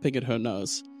almost lapping at her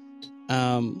nose.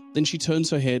 Then she turns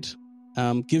her head,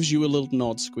 gives you a little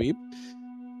nod, Squeeb.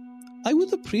 I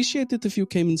would appreciate it if you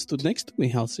came and stood next to me,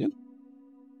 Halcyon.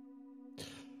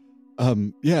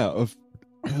 Yeah,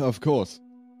 of course.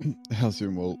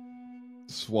 Halcyon will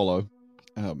swallow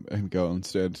and go and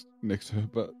stand next to her,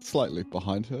 but slightly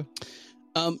behind her.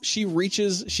 She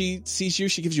sees you,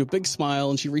 she gives you a big smile,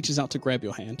 and she reaches out to grab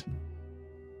your hand.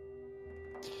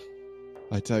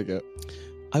 I take it.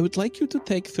 I would like you to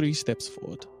take 3 steps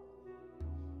forward.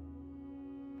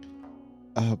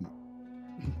 I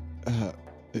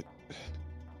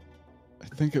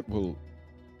think it will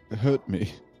hurt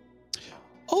me.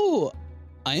 Oh,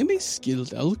 I am a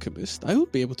skilled alchemist. I will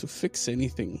be able to fix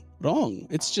anything wrong.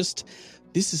 It's just,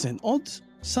 this is an odd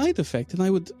side effect, and I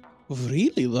would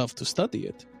really love to study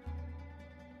it.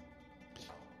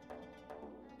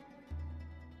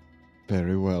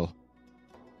 Very well.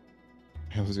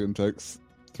 Halcyon takes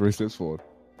 3 steps forward.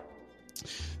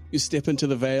 You step into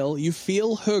the veil. You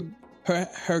feel her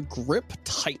grip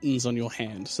tightens on your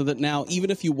hand, so that now, even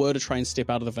if you were to try and step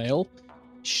out of the veil,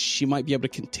 she might be able to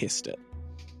contest it.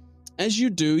 As you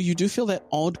do feel that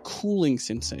odd cooling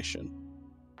sensation,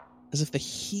 as if the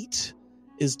heat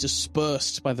is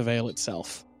dispersed by the veil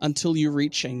itself, until you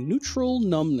reach a neutral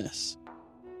numbness.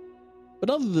 But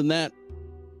other than that,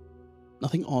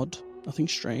 nothing odd, nothing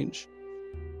strange.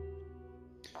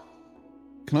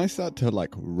 Can I start to,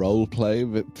 role play,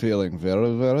 feeling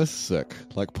very, very sick?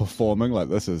 Like, performing, like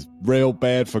this is real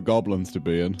bad for goblins to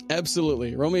be in.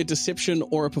 Absolutely. Roll me a deception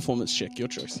or a performance check, your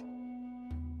choice.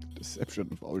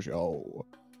 Deception for sure.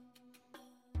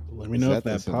 Let me Is know if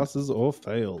that that the- passes or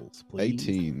fails, please.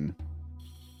 18.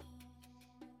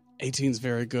 18's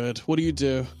very good. What do you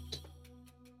do?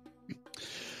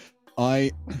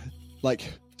 I,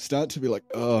 start to be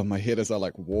oh, my head as I,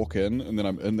 walk in, and then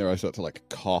I'm in there, I start to,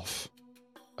 cough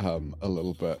a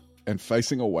little bit. And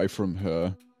facing away from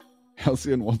her,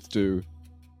 Halcyon wants to,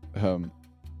 kind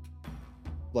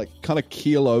of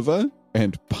keel over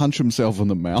and punch himself in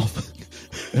the mouth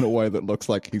in a way that looks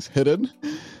like he's hidden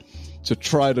to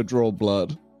try to draw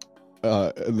blood.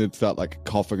 And then start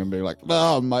coughing and being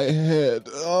oh, my head.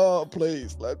 Oh,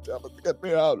 please, let get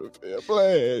me out of here,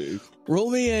 please.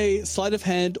 Roll me a sleight of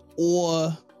hand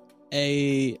or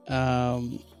a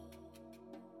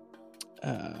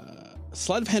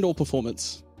sleight of hand or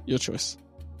performance. Your choice.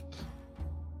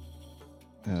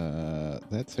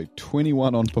 That's a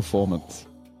 21 on performance.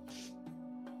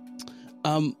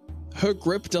 Her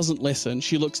grip doesn't lessen.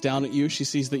 She looks down at you. She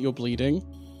sees that you're bleeding,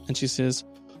 and she says,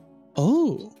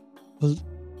 "Oh, well,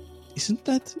 isn't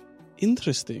that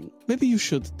interesting? Maybe you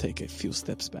should take a few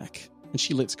steps back." And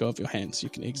she lets go of your hand so you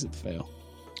can exit the veil.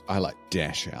 I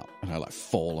dash out and I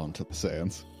fall onto the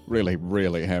sands, really,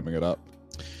 really hamming it up.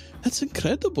 That's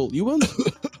incredible. You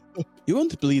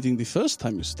weren't bleeding the first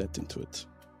time you stepped into it.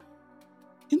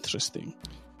 Interesting.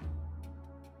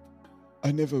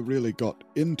 I never really got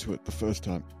into it the first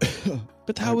time.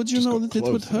 But how would you know that it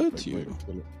would hurt you?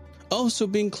 Oh, so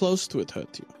being close to it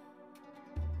hurt you.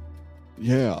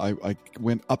 Yeah, I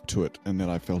went up to it, and then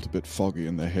I felt a bit foggy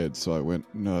in the head, so I went,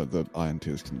 no, the Iron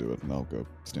Tears can do it, and I'll go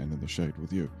stand in the shade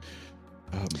with you.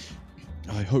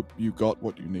 I hope you got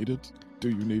what you needed. Do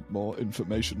you need more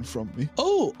information from me?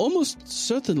 Oh, almost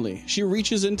certainly. She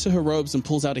reaches into her robes and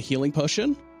pulls out a healing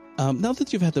potion. Now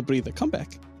that you've had a breather, come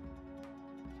back.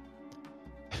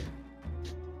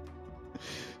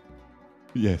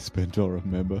 Yes, Bentor,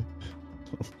 remember.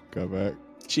 Go back.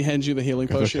 She hands you the healing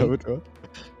potion.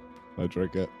 I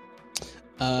drink it.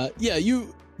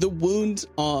 The wound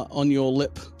on your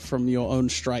lip from your own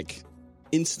strike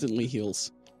instantly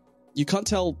heals. You can't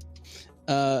tell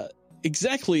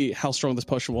exactly how strong this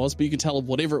potion was, but you can tell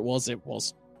whatever it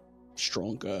was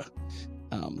stronger.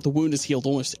 The wound is healed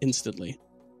almost instantly.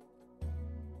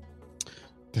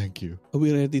 Thank you. Are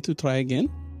we ready to try again?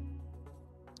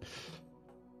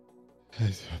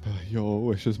 Your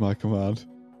wish is my command.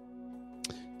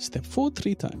 Step forward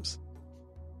 3 times.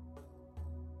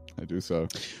 I do so.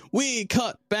 We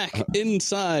cut back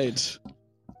inside.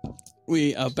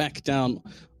 We are back down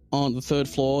on the 3rd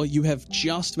floor. You have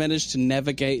just managed to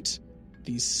navigate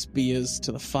these spears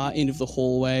to the far end of the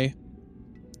hallway,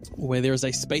 where there is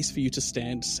a space for you to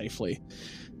stand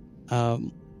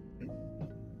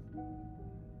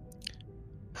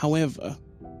However,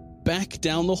 back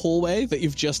down the hallway that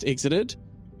you've just exited,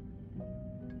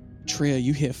 Tria,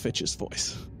 you hear Fitch's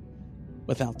voice.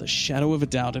 Without the shadow of a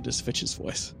doubt, it is Fitch's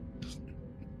voice.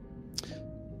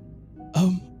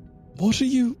 What are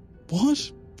you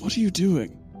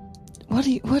doing?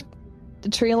 What? The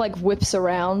tree like whips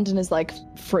around and is like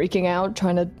freaking out,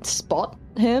 trying to spot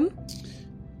him.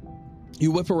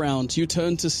 You whip around. You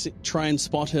turn to try and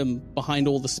spot him behind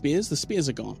all the spears. The spears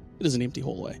are gone. It is an empty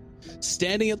hallway.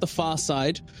 Standing at the far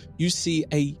side, you see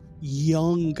a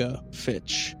younger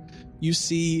Fitch. You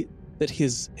see that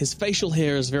his facial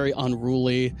hair is very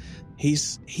unruly.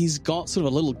 He's got sort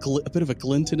of a bit of a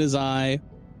glint in his eye.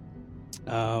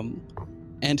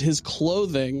 And his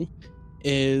clothing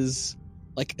is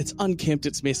like, it's unkempt,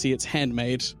 it's messy, it's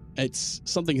handmade. It's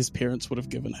something his parents would have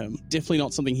given him. Definitely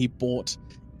not something he bought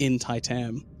in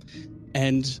Titan.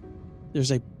 And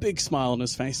there's a big smile on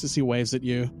his face as he waves at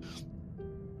you.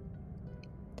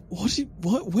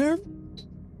 Where?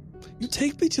 You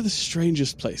take me to the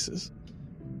strangest places.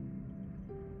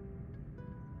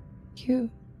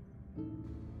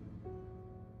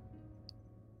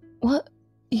 What?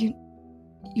 You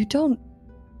don't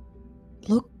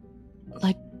look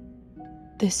like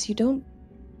this. You don't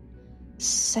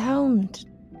sound.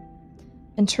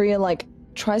 And Tria like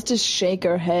tries to shake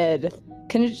her head.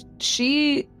 Can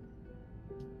she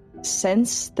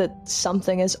sense that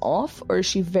something is off, or is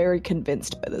she very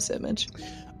convinced by this image?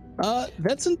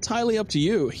 That's entirely up to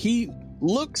you. He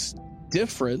looks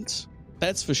different,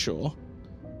 that's for sure.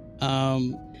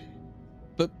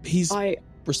 But he's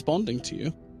responding to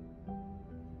you.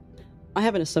 I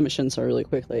have an assumption, so really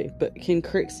quickly, but can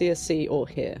Crixia see or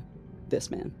hear this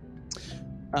man?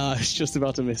 It's just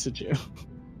about to message you.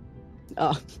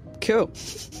 Oh, cool.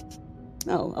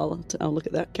 I'll look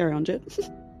at that. Carry on, Jet.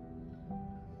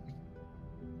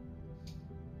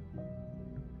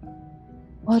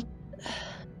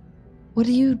 What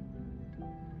are you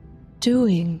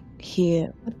doing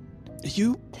here?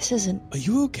 This isn't... Are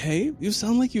you okay? You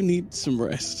sound like you need some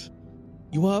rest.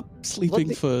 You are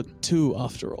sleeping for 2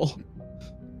 after all.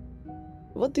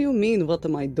 What do you mean, what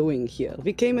am I doing here?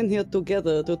 We came in here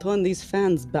together to turn these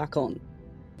fans back on.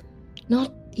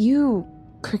 Not you,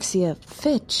 Crixia.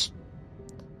 Fitch.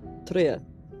 Tria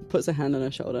puts a hand on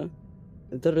her shoulder.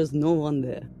 There is no one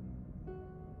there.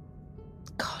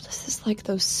 God, is this like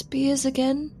those spears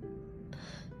again?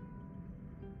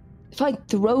 If I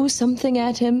throw something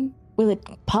at him, will it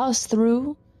pass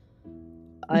through?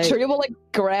 Tria will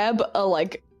grab a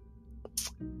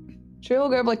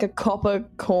copper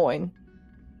coin,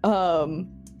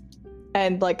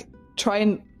 and try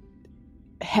and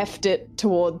heft it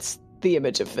towards the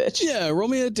image of Fitch. Yeah, roll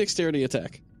me a dexterity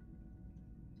attack.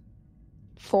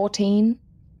 14.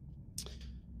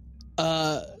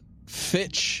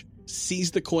 Fitch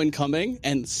sees the coin coming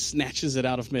and snatches it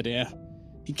out of midair.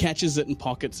 He catches it and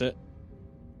pockets it.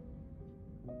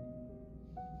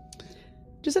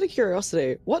 Just out of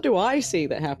curiosity, what do I see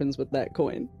that happens with that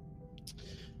coin?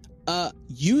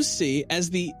 You see, as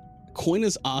the coin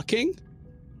is arcing,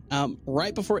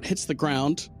 right before it hits the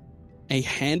ground, a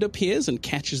hand appears and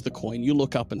catches the coin. You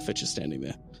look up and Fitch is standing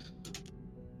there.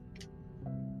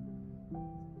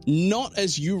 Not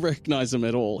as you recognize him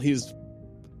at all. He's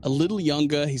a little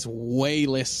younger. He's way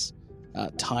less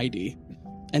tidy.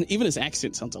 And even his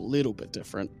accent sounds a little bit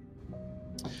different.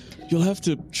 You'll have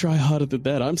to try harder than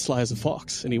that. I'm sly as a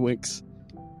fox. And he winks.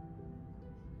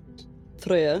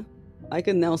 Tria, I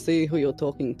can now see who you're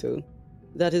talking to.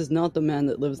 That is not the man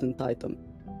that lives in Titan.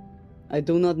 I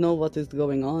do not know what is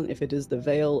going on, if it is the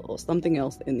veil or something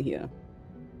else in here.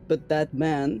 But that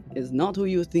man is not who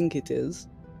you think it is,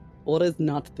 or is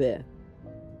not there.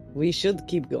 We should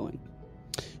keep going.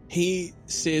 He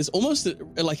says, almost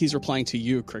like he's replying to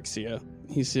you, Crixia.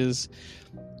 He says,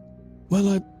 well,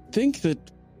 I think that,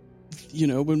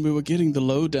 when we were getting the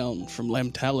lowdown from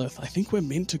Lamtalith, I think we're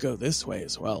meant to go this way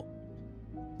as well.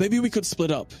 Maybe we could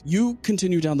split up. You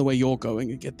continue down the way you're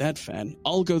going and get that fan.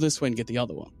 I'll go this way and get the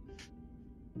other one.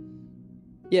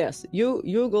 Yes,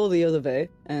 you go the other way,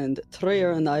 and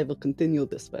Tria and I will continue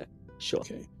this way. Sure.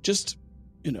 Okay, just,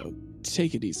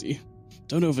 take it easy.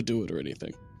 Don't overdo it or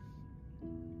anything.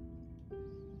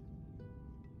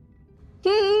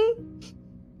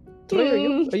 Tria,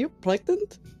 are you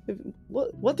pregnant?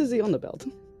 What is he on about?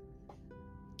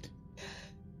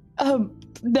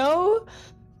 No.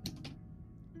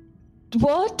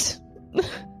 What?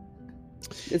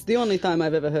 It's the only time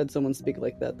I've ever heard someone speak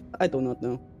like that. I do not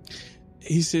know.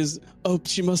 He says,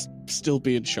 she must still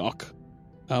be in shock.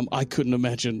 I couldn't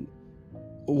imagine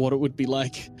what it would be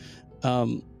like.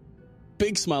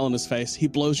 Big smile on his face. He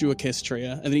blows you a kiss,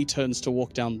 Tria, and then he turns to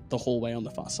walk down the hallway on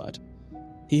the far side.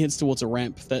 He heads towards a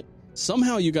ramp that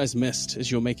somehow you guys missed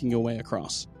as you're making your way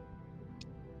across.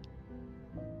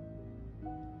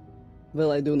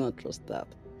 Well, I do not trust that.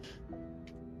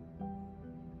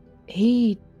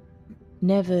 He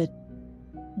never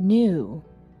knew.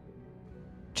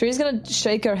 Tree's gonna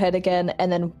shake her head again and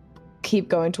then keep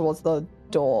going towards the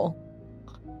door.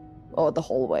 Or the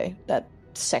hallway. That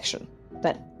section.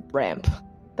 That ramp.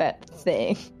 That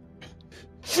thing.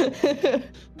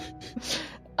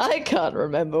 I can't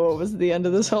remember what was the end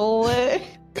of this hallway.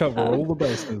 Cover all the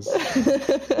bases.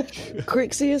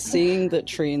 Crixia, seeing that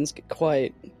Trine's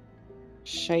quite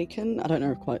shaken. I don't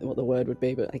know quite what the word would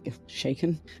be, but I guess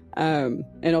shaken. And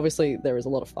obviously there is a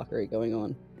lot of fuckery going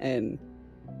on, and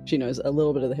she knows a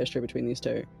little bit of the history between these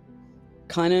two.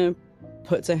 Kind of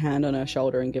puts a hand on her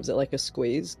shoulder and gives it like a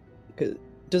squeeze, because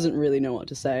doesn't really know what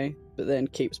to say, but then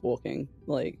keeps walking,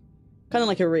 like kind of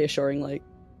like a reassuring, like,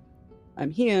 I'm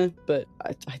here, but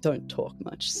I don't talk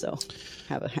much, so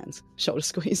have a hand shoulder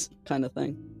squeeze kind of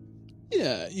thing.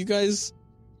 Yeah, you guys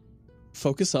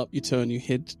focus up, you turn, you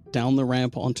head down the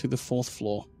ramp onto the 4th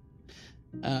floor.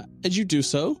 As you do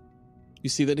so, you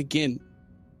see that again,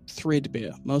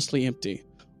 threadbare, mostly empty.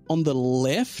 On the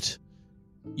left,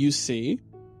 you see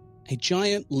a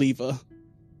giant lever.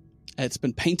 It's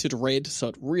been painted red, so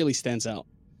it really stands out.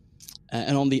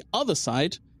 And on the other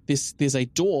side, there's a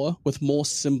door with more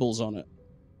symbols on it.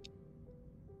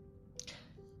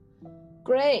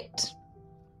 Great.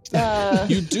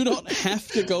 You do not have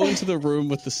to go into the room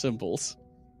with the symbols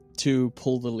to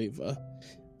pull the lever.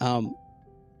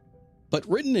 But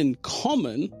written in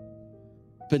common,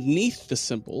 beneath the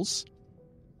symbols,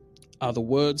 are the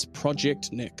words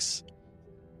Project Nyx.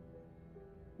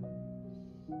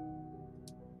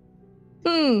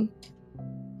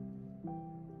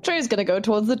 Tree's gonna go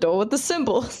towards the door with the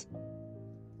symbols.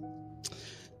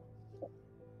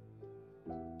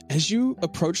 As you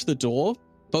approach the door,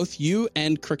 both you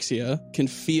and Crixia can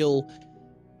feel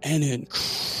an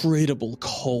incredible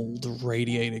cold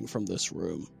radiating from this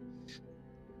room.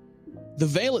 The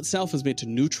veil itself is meant to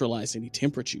neutralize any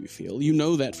temperature you feel. You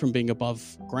know that from being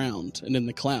above ground and in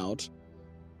the cloud.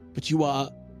 But you are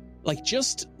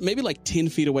just maybe 10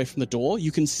 feet away from the door.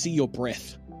 You can see your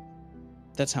breath.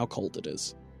 That's how cold it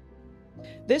is.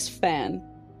 This fan,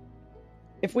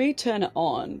 if we turn it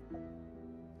on,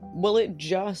 will it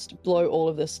just blow all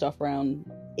of this stuff around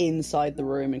inside the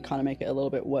room and kind of make it a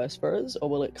little bit worse for us? Or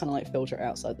will it kind of filter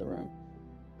outside the room?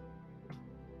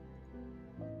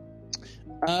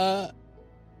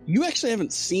 You actually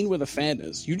haven't seen where the fan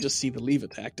is. You just see the lever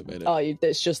to activate it. Oh,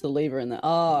 it's just the lever in there.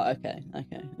 Oh, okay.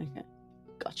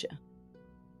 Gotcha.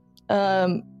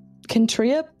 Can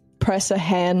Tria press a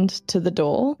hand to the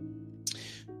door?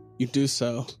 You do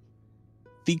so.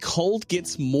 The cold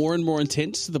gets more and more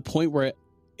intense to the point where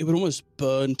it would almost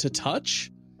burn to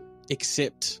touch,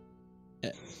 except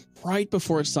right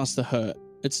before it starts to hurt,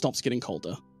 it stops getting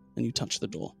colder, and you touch the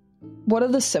door. What are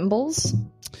the symbols?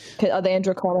 Are they in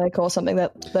Draconic or something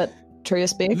that Tria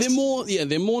speaks?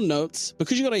 They're more notes.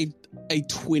 Because you got a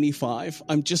 25,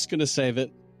 I'm just going to say that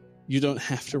you don't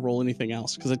have to roll anything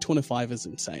else, because a 25 is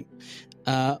insane.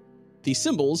 The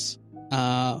symbols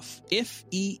are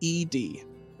FEED.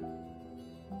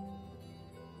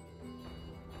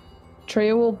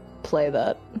 Tria will play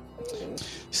that.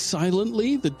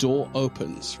 Silently, the door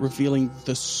opens, revealing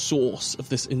the source of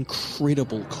this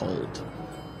incredible cold.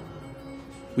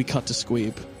 We cut to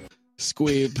Squeeb.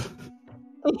 Squeeb.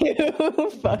 You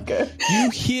fucker. You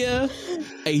hear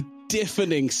a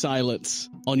deafening silence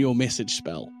on your message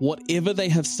spell. Whatever they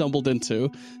have stumbled into,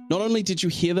 not only did you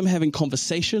hear them having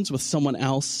conversations with someone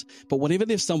else, but whatever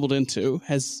they've stumbled into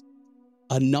has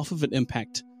enough of an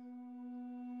impact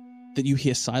that you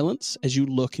hear silence as you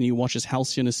look and you watch as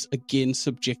Halcyon is again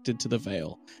subjected to the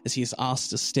veil, as he is asked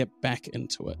to step back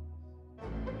into it.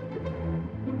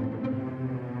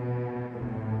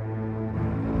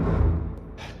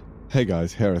 Hey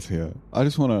guys, Harris here. I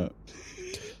just want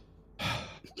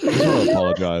to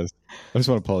apologize. I just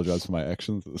want to apologize for my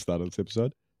actions at the start of this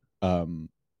episode.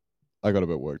 I got a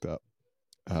bit worked up.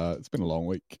 It's been a long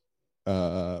week.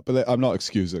 But I'm not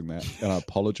excusing that, and I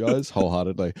apologize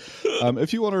wholeheartedly.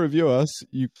 If you want to review us,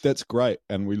 that's great,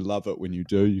 and we love it when you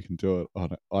do. You can do it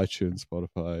on iTunes,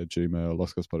 Spotify, Gmail,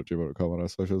 lostgospot@gmail.com on our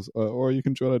socials, or you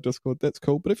can join our Discord. That's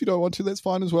cool. But if you don't want to, that's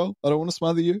fine as well. I don't want to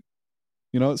smother you.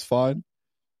 It's fine.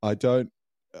 I don't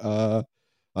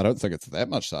think it's that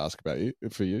much to ask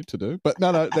for you to do. But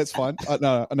no, that's fine.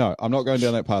 No, I'm not going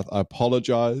down that path. I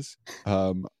apologize.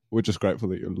 We're just grateful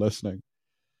that you're listening.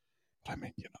 But I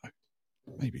mean,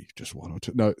 maybe just one or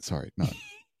two. No, sorry, no.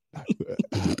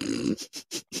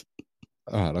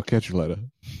 All right, I'll catch you later.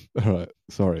 All right,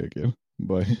 sorry again.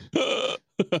 Bye.